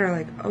 looking at her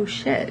like, oh,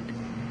 shit.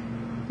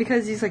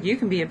 Because he's like, you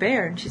can be a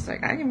bear. And she's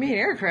like, I can be an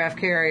aircraft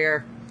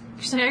carrier.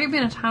 She's like, I could be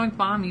an atomic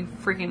bomb, you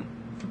freaking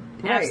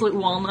absolute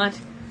walnut.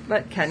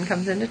 But Ken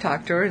comes in to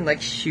talk to her and,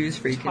 like, shoos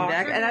Friedkin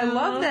back. And I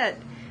love that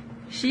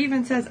she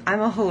even says,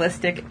 I'm a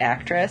holistic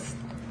actress.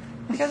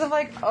 Because I'm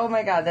like, oh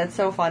my God, that's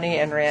so funny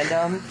and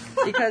random.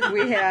 Because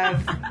we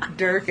have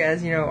Dirk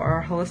as, you know,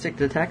 our holistic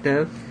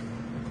detective.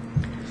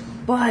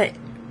 But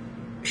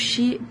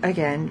she,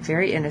 again,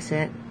 very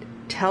innocent,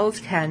 tells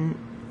Ken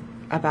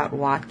about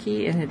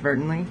Watke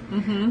inadvertently.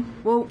 Mm-hmm.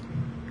 Well,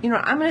 you know,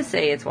 I'm going to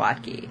say it's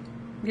Watke.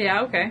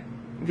 Yeah, okay.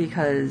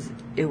 Because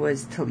it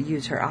was to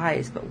use her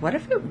eyes. But what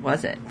if it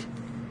wasn't?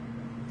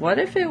 What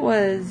if it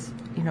was,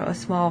 you know, a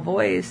small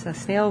voice, a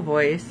snail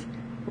voice?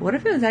 What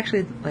if it was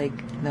actually,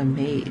 like, the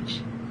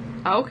mage?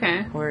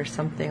 Okay. Or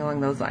something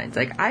along those lines.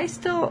 Like, I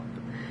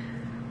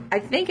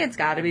think it's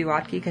got to be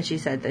Watke, because she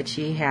said that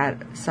she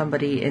had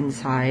somebody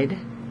inside,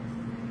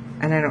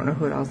 and I don't know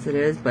who else it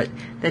is, but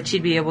that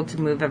she'd be able to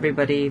move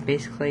everybody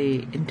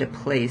basically into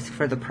place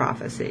for the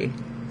prophecy.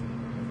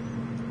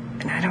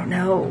 And I don't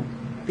know,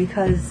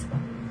 because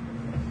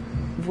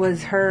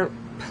was her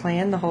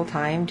plan the whole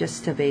time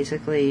just to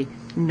basically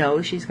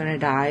know she's going to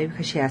die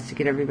because she has to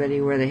get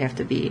everybody where they have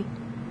to be?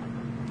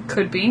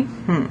 Could be.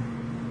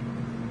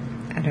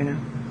 I don't know.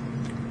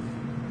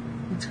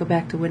 Let's go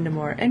back to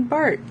Windemore. And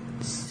Bart,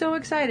 so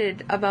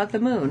excited about the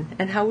moon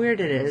and how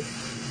weird it is.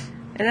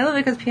 And I love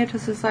it because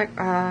Piantos is like,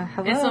 hello?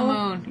 It's a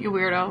moon, you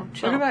weirdo.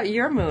 Chill. What about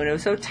your moon? It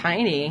was so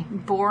tiny.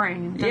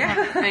 Boring. Doesn't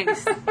have a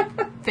face.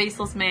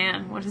 Faceless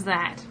man. What is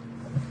that?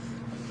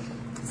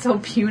 So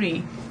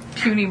puny.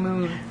 Puny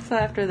moon. So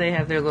after they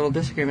have their little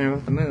disagreement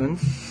about the moon,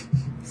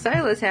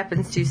 Silas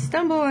happens to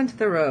stumble onto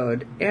the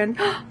road and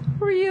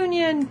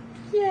reunion.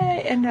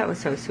 Yay! And that was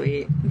so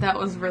sweet. That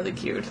was really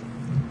cute.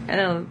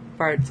 And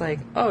Bart's like,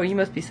 oh, you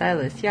must be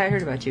Silas. Yeah, I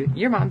heard about you.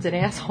 Your mom's an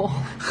asshole.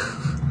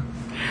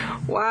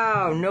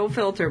 Wow, no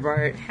filter,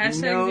 Bart.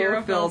 Hashtag no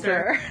zero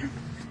filter.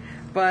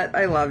 But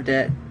I loved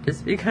it.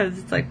 Just because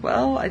it's like,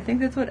 well, I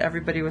think that's what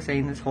everybody was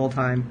saying this whole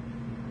time.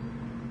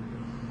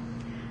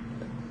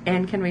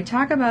 And can we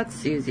talk about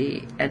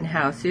Susie and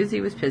how Susie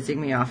was pissing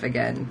me off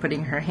again,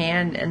 putting her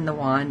hand and the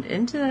wand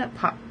into that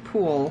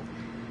pool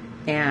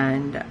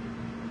and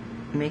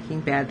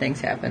making bad things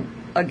happen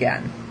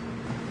again.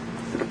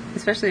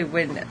 Especially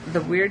when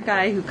the weird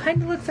guy who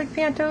kind of looks like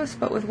Piantos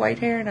but with white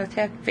hair and a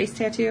face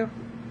tattoo.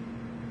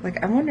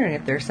 Like, I'm wondering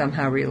if they're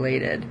somehow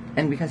related.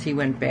 And because he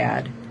went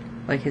bad,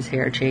 like his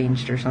hair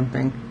changed or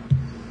something.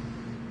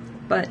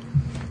 But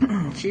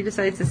she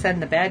decides to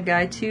send the bad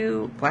guy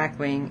to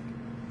Blackwing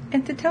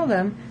and to tell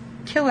them,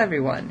 kill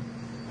everyone.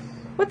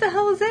 What the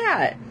hell is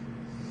that?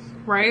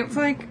 Right? It's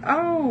like,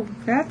 oh,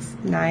 that's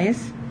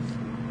nice.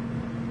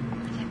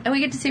 And we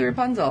get to see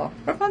Rapunzel.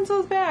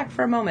 Rapunzel's back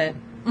for a moment.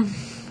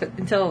 But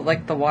until,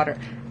 like, the water...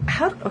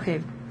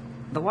 Okay,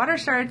 the water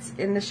starts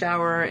in the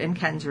shower in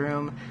Ken's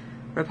room.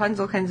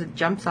 Rapunzel kind of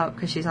jumps up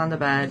because she's on the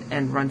bed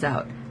and runs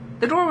out.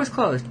 The door was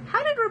closed.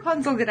 How did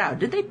Rapunzel get out?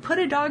 Did they put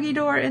a doggy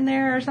door in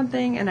there or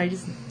something and I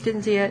just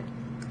didn't see it?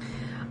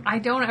 I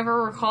don't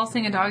ever recall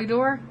seeing a doggy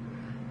door.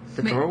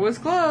 The door was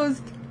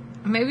closed.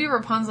 Maybe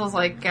Rapunzel's,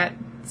 like, got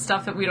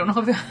stuff that we don't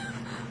know about.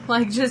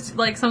 Like, just,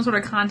 like, some sort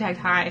of contact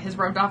high has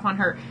rubbed off on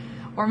her.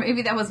 Or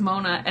maybe that was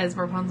Mona as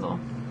Rapunzel.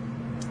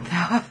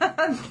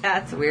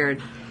 That's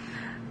weird.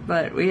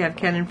 But we have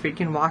Ken and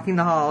Friedkin walking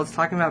the halls,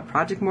 talking about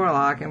Project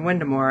Morlock and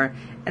Windemore,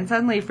 and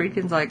suddenly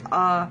Friedkin's like,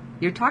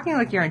 you're talking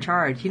like you're in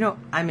charge. You know,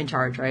 I'm in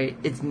charge, right?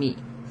 It's me.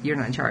 You're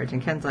not in charge.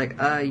 And Ken's like,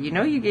 you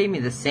know you gave me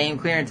the same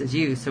clearance as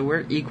you, so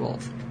we're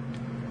equals.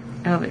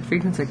 And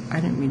Friedkin's like, I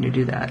didn't mean to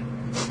do that.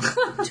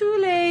 Too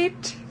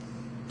late.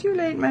 Too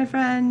late, my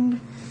friend.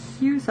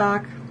 You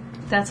suck.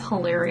 That's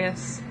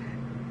hilarious.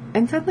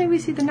 And suddenly we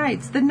see the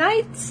knights. The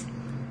knights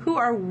who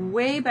are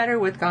way better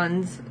with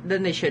guns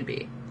than they should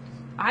be.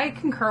 I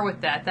concur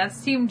with that. That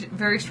seemed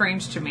very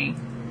strange to me.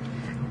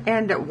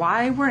 And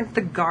why weren't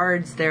the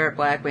guards there at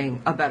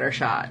Blackwing a better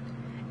shot?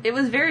 It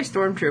was very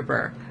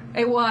Stormtrooper.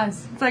 It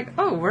was. It's like,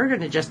 oh, we're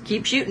going to just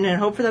keep shooting and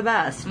hope for the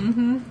best.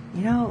 Mm-hmm.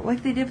 You know,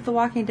 like they did with The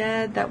Walking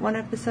Dead, that one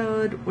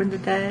episode when they're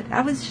dead.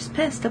 I was just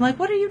pissed. I'm like,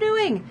 what are you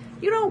doing?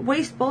 You don't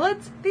waste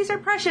bullets. These are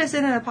precious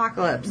in an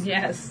apocalypse.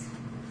 Yes.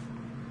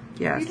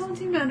 Yes. You don't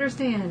seem to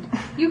understand.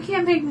 You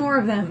can't make more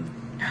of them.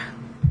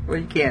 Well,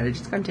 you can't. It's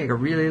just going to take a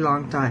really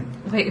long time.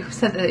 Wait, who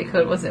said that they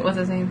could? What's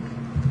his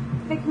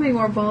name? They can make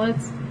more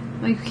bullets.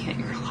 No, you can't.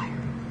 You're a liar.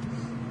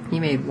 He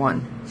made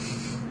one.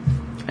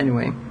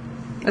 Anyway,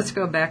 let's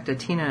go back to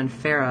Tina and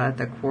Farah at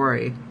the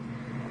quarry.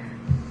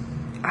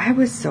 I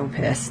was so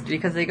pissed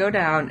because they go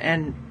down,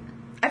 and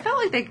I felt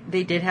like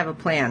they did have a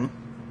plan.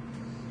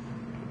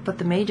 But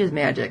the mage is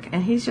magic,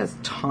 and he's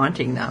just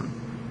taunting them.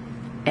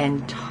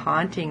 And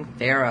taunting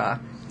Farah.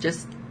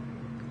 This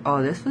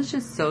was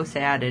just so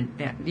sad.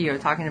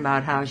 And, talking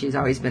about how she's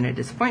always been a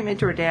disappointment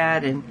to her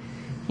dad, and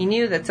he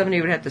knew that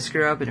somebody would have to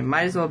screw up, and it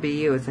might as well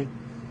be you. It's like,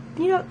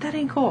 that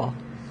ain't cool.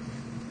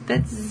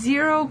 That's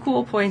 0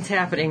 cool points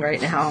happening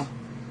right now.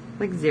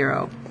 Like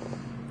 0.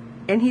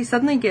 And he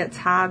suddenly gets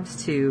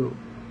Hobbs to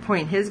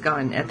point his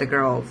gun at the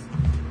girls.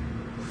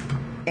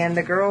 And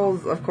the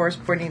girls, of course,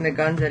 pointing the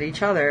guns at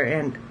each other,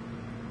 and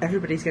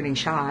everybody's getting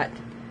shot.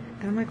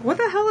 And I'm like, what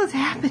the hell is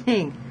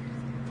happening?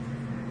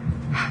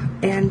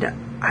 And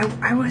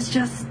I was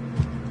just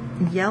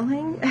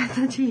yelling at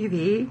the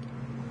TV.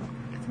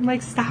 I'm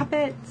like, stop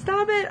it.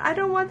 Stop it. I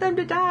don't want them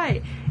to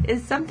die.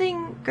 Is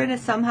something going to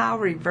somehow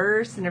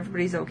reverse and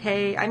everybody's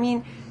okay? I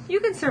mean, you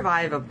can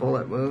survive a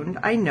bullet wound.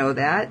 I know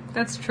that.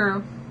 That's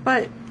true.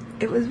 But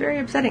it was very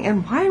upsetting.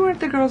 And why weren't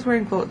the girls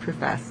wearing bulletproof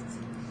vests?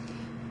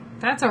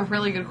 That's a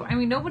really good question. I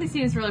mean, nobody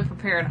seems really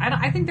prepared.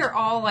 I think they're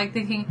all like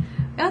thinking,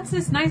 it's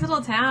this nice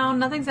little town.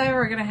 Nothing's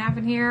ever going to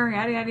happen here.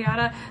 Yada, yada,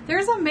 yada.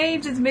 There's a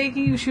mage that's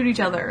making you shoot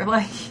each other.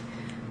 Like,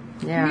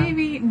 yeah.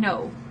 Maybe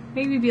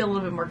be a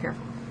little bit more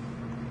careful.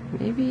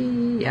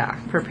 Maybe,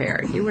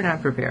 prepared. You were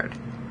not prepared.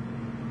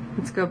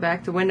 Let's go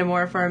back to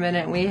Windamore for a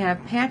minute. We have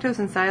Pantos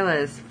and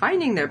Silas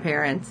finding their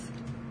parents,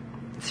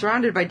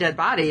 surrounded by dead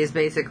bodies,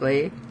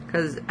 basically,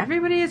 because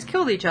everybody has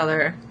killed each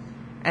other,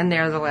 and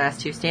they're the last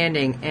two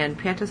standing. And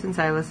Pantos and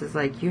Silas is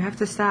like, you have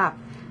to stop.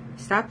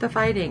 Stop the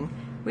fighting.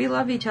 We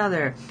love each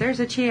other. There's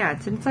a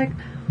chance. And it's like,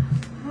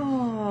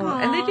 oh.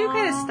 Aww. And they do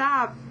kind of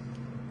stop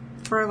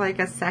for like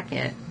a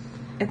second.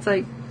 It's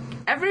like,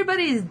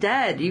 everybody's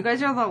dead. You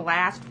guys are the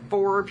last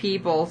 4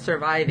 people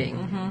surviving.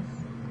 Mm-hmm.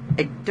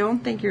 I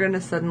don't think you're going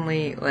to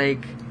suddenly,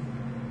 like,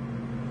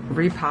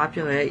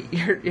 repopulate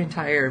your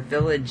entire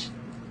village.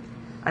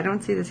 I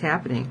don't see this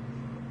happening.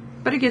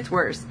 But it gets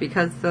worse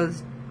because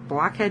those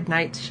blockhead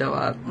knights show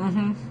up.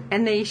 Mm-hmm.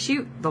 And they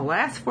shoot the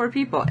last 4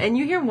 people. And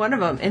you hear one of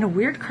them in a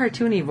weird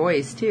cartoony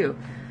voice, too.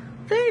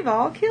 They've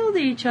all killed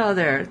each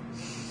other.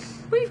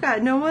 We've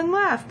got no one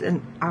left.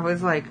 And I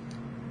was like,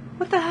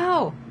 what the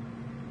hell?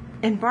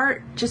 And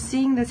Bart, just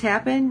seeing this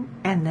happen,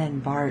 and then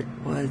Bart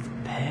was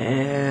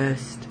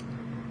pissed.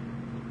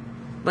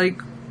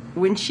 Like,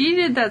 when she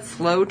did that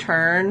slow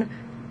turn,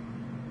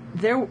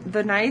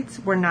 the knights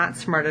were not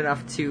smart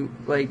enough to,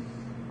 like,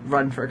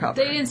 run for cover.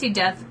 They didn't see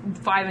death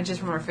 5 inches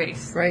from her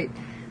face. Right.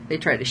 They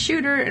try to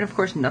shoot her, and of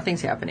course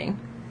nothing's happening.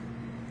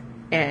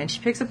 And she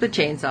picks up the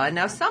chainsaw. And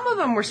now some of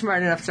them were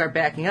smart enough to start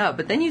backing up,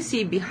 but then you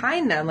see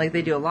behind them, like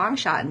they do a long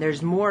shot, and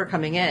there's more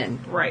coming in.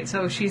 Right,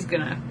 so she's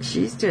gonna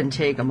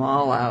take them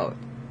all out.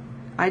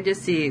 I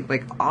just see,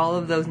 like, all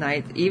of those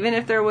knights, even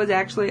if there was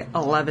actually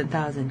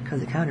 11,000,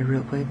 because it counted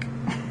real quick.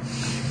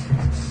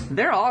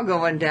 They're all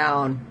going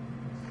down.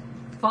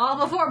 Fall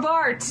before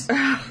Bart!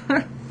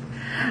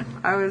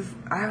 I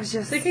was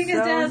just the king is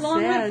dead,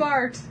 long live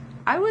Bart!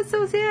 I was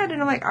so sad,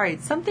 and I'm like,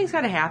 alright, something's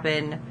gotta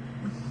happen.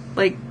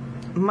 Like,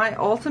 my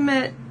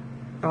ultimate...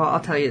 Well, I'll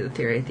tell you the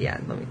theory at the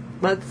end.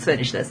 Let's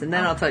finish this, and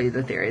then I'll tell you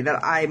the theory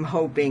that I'm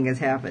hoping is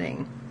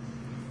happening.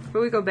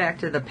 But we go back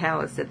to the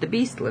palace that the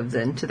Beast lives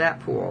in, to that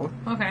pool.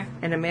 Okay.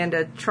 And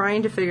Amanda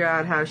trying to figure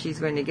out how she's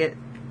going to get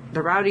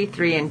the Rowdy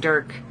Three and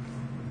Dirk,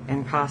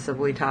 and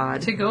possibly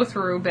Todd. To go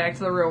through back to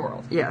the real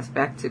world. Yes,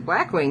 back to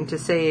Blackwing to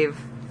save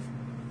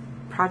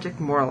Project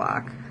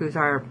Morlock, who's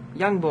our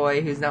young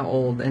boy who's now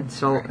old and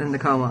still in the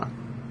coma.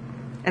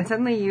 And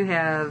suddenly you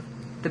have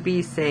the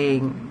Beast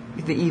saying,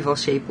 the evil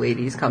shape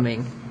lady's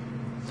coming.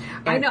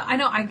 And I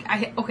know.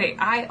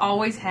 I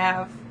always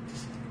have,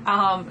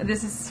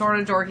 this is sort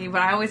of dorky,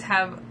 but I always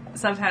have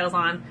subtitles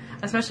on,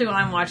 especially when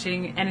I'm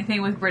watching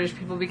anything with British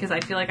people, because I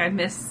feel like I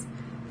miss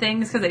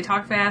things because they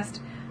talk fast.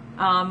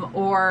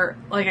 Or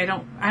like I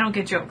don't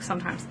get jokes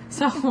sometimes.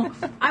 So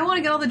I want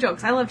to get all the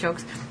jokes. I love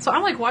jokes. So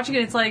I'm like watching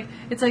it. It's like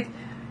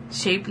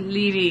shape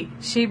lady,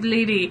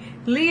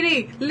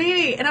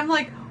 and I'm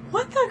like,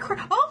 what the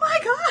crap? Oh my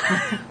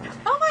god!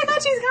 Oh my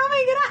god, she's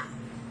coming! Get out!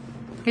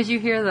 Because you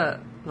hear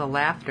the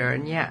laughter,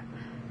 and yeah,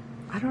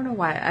 I don't know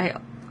why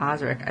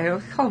Osric. I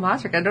always call him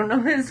Osric. I don't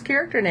know his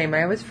character name.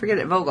 I always forget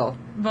it. Vogel.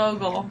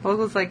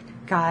 Vogel's like,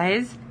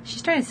 guys,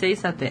 she's trying to say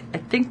something. I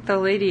think the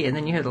lady, and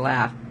then you hear the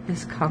laugh,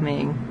 is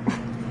coming.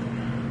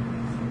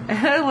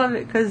 And I love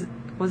it because,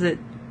 was it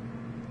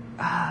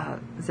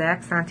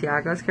Zach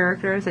Santiago's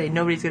character saying,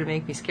 nobody's going to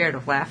make me scared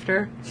of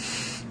laughter?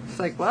 It's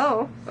like,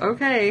 well,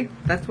 okay,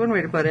 that's one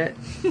way to put it.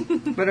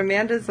 But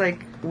Amanda's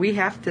like, we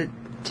have to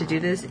do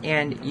this,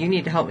 and you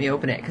need to help me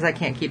open it because I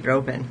can't keep it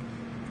open.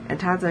 And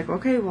Todd's like,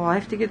 okay, well, I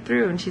have to get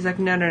through. And she's like,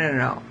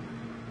 no.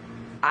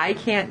 I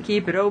can't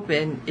keep it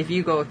open if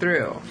you go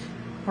through.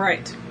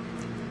 Right.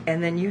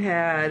 And then you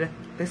had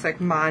this like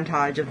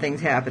montage of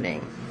things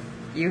happening.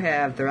 You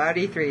have the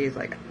Rowdy Threes,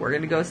 like, we're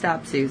going to go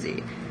stop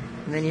Susie.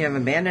 And then you have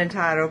Amanda and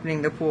Todd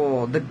opening the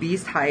pool, the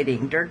Beast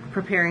hiding, Dirk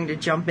preparing to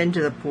jump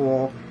into the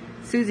pool,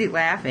 Susie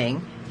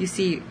laughing. You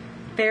see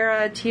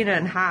Farrah, Tina,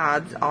 and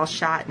Hobbs all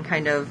shot and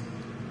kind of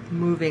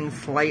moving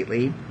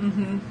slightly.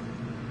 Mm-hmm.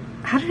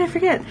 How did I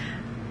forget?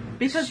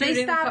 Because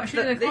they stopped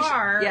the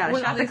car.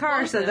 Shot the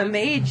car, so the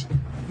mage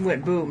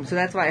went boom. So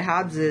that's why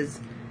Hobbs is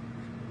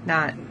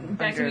not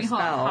back under to a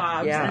spell.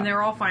 Hobbs, and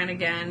they're all fine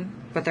again.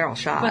 But they're all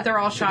shot.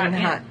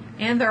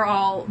 And they're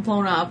all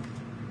blown up.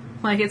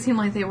 Like, it seemed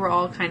like they were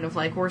all kind of,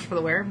 like, worse for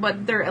the wear.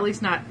 But they're at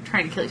least not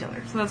trying to kill each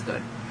other. So that's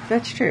good.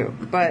 That's true.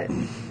 But,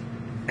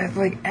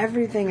 like,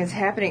 everything is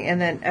happening. And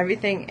then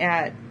everything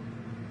at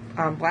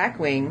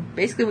Blackwing,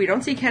 basically we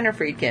don't see Ken or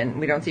Friedkin.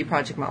 We don't see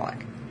Project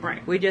Moloch.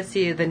 Right. We just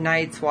see the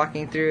knights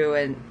walking through,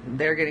 and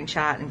they're getting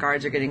shot, and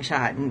guards are getting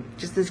shot. And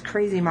just this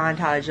crazy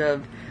montage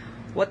of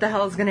what the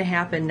hell is going to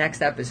happen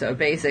next episode,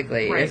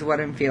 basically, is what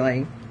I'm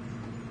feeling.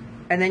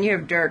 And then you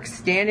have Dirk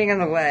standing on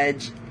the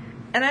ledge.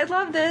 And I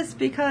love this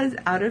because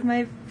out of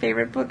my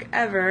favorite book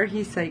ever,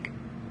 he's like,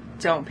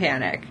 don't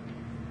panic.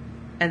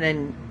 And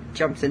then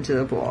jumps into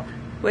the pool.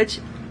 Which,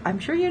 I'm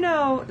sure you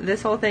know,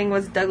 this whole thing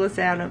was based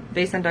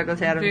on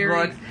Douglas Adams'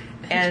 books.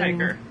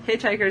 And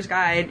Hitchhiker's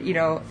Guide, you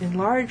know, in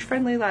large,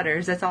 friendly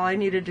letters, that's all I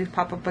needed to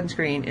pop up on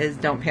screen is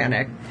don't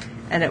panic.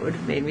 And it would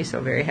have made me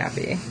so very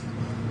happy.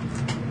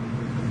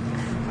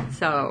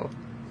 So,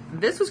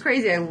 this was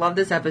crazy. I love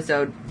this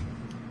episode.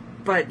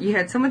 But you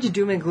had so much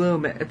doom and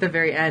gloom at the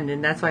very end,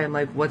 and that's why I'm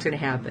like, what's going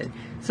to happen?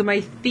 So my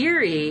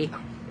theory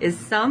is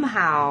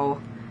somehow,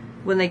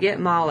 when they get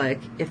Moloch,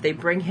 if they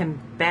bring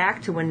him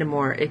back to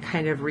Windemore, it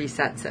kind of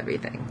resets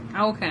everything.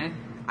 Okay.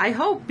 I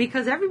hope,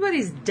 because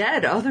everybody's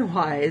dead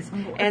otherwise,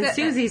 and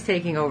Susie's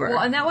taking over. Well,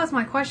 and that was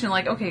my question.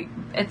 Like, okay,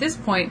 at this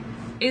point,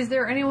 is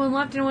there anyone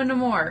left in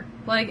Windemore?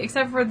 Like,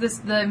 except for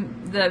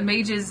the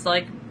mages,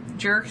 like,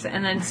 jerks,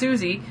 and then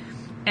Susie.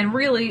 And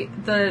really,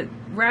 the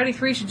Rowdy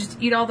Three should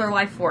just eat all their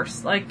life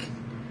force. Like,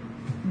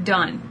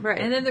 done. Right.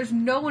 And then there's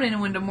no one in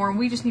Windemore, and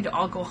we just need to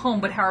all go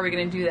home. But how are we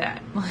going to do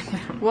that?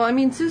 Like, well, I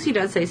mean, Susie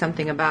does say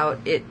something about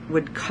it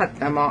would cut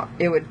them off.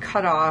 It would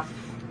cut off,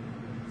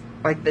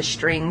 like, the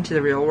string to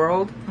the real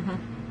world.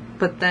 Mm-hmm.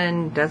 But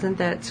then, doesn't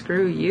that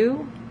screw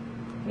you?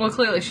 Well,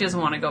 clearly she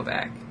doesn't want to go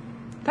back.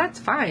 That's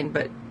fine,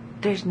 but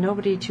there's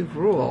nobody to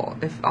rule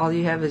if all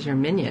you have is your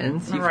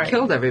minions. You've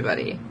killed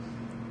everybody.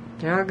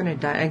 They're all going to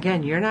die.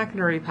 Again, you're not going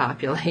to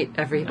repopulate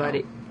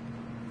everybody. No.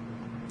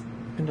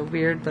 And the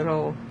weird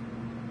little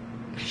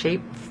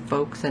shape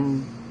folks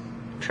and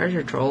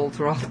treasure trolls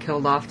were all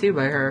killed off, too,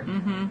 by her.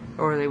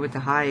 Mm-hmm. Or they went to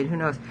hide. Who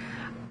knows?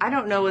 I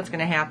don't know what's going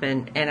to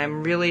happen, and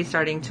I'm really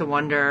starting to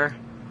wonder,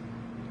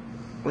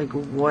 like,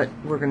 what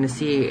we're going to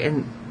see.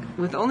 And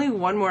with only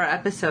one more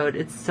episode,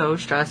 it's so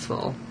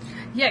stressful.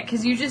 Yeah,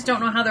 because you just don't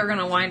know how they're going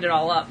to wind it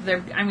all up.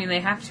 They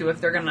have to if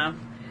they're going to...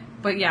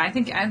 But yeah, I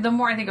think the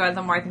more I think about it,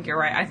 the more I think you're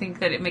right. I think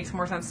that it makes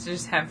more sense to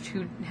just have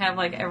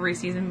like every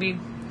season be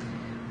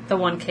the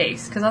one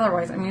case, because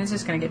otherwise, I mean, it's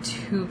just going to get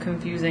too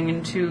confusing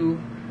and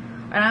too.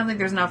 I don't think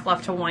there's enough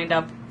left to wind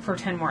up for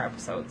 10 more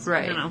episodes.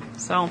 Right. You know.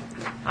 So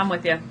I'm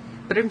with you.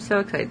 But I'm so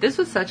excited. This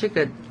was such a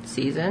good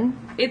season.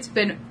 It's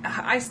been.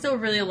 I still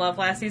really love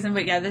last season,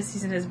 but yeah, this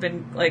season has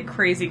been like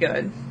crazy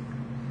good.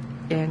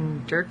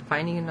 And Dirk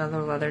finding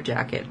another leather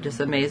jacket just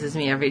amazes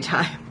me every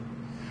time.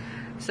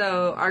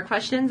 So our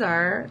questions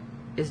are.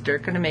 Is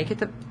Dirk going to make it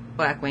to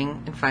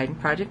Blackwing and fight in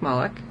Project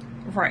Moloch?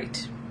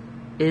 Right.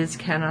 Is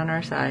Ken on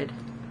our side?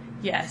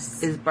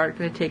 Yes. Is Bart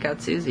going to take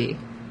out Susie?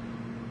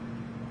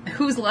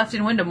 Who's left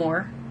in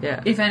Windemore?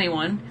 Yeah. If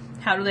anyone.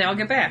 How do they all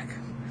get back?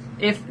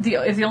 If the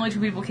only two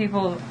people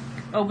capable of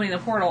opening the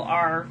portal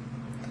are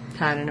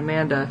Todd and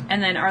Amanda.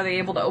 And then are they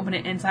able to open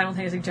it and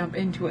simultaneously jump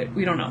into it?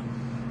 We don't know.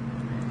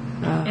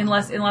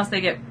 Unless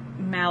they get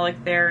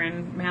Malik there,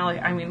 and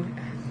Malik, I mean,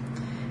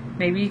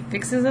 maybe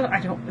fixes it.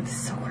 This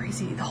is so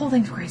crazy. The whole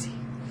thing's crazy.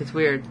 It's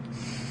weird.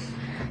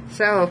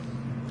 So,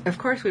 of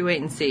course we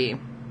wait and see,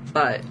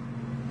 but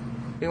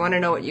we want to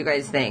know what you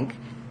guys think.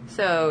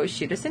 So,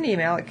 shoot us an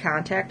email at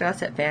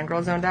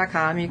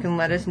contactus@fangirlzone.com. You can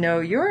let us know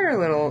your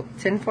little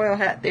tinfoil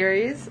hat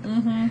theories.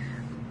 Mm-hmm.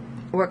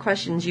 What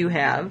questions you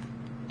have.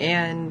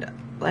 And,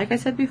 like I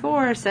said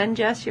before, send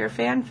Jess your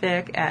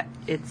fanfic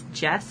it's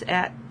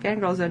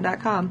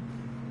jess@fangirlzone.com.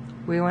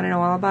 We want to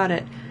know all about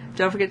it.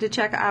 Don't forget to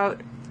check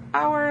out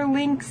our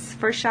links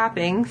for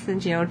shopping,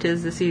 since, you know,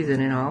 'tis the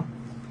season and all.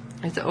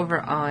 It's over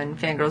on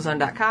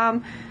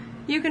fangirlzone.com.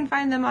 You can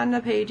find them on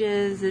the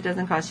pages. It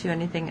doesn't cost you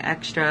anything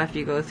extra if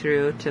you go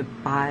through to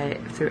buy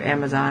through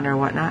Amazon or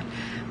whatnot.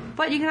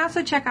 But you can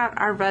also check out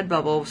our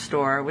Redbubble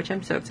store, which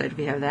I'm so excited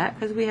we have that,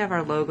 because we have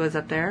our logos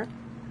up there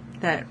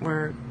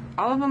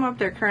all of them up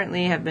there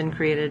currently have been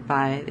created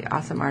by the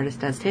awesome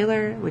artist Des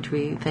Taylor, which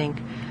we thank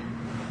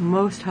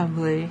most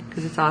humbly,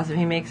 because it's awesome.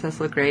 He makes us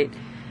look great.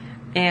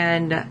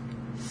 And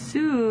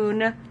soon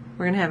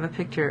we're going to have a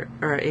picture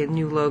or a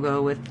new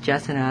logo with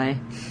Jess and I.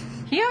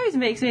 He always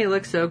makes me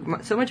look so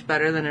much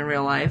better than in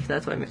real life.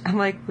 That's why I'm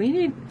like, we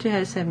need to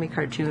have me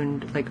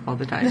cartooned like all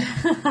the time.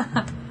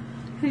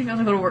 You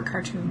don't go to work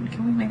cartoon.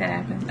 Can we make that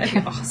happen? That'd be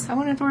awesome. I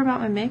wouldn't have to worry about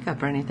my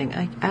makeup or anything,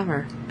 like,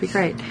 ever. Be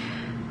great.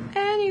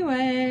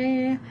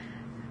 Anyway,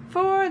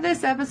 for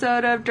this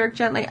episode of Dirk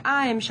Gently,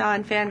 I am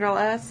Sean Fangirl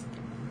S.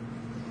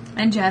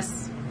 And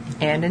Jess.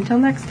 And until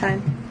next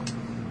time.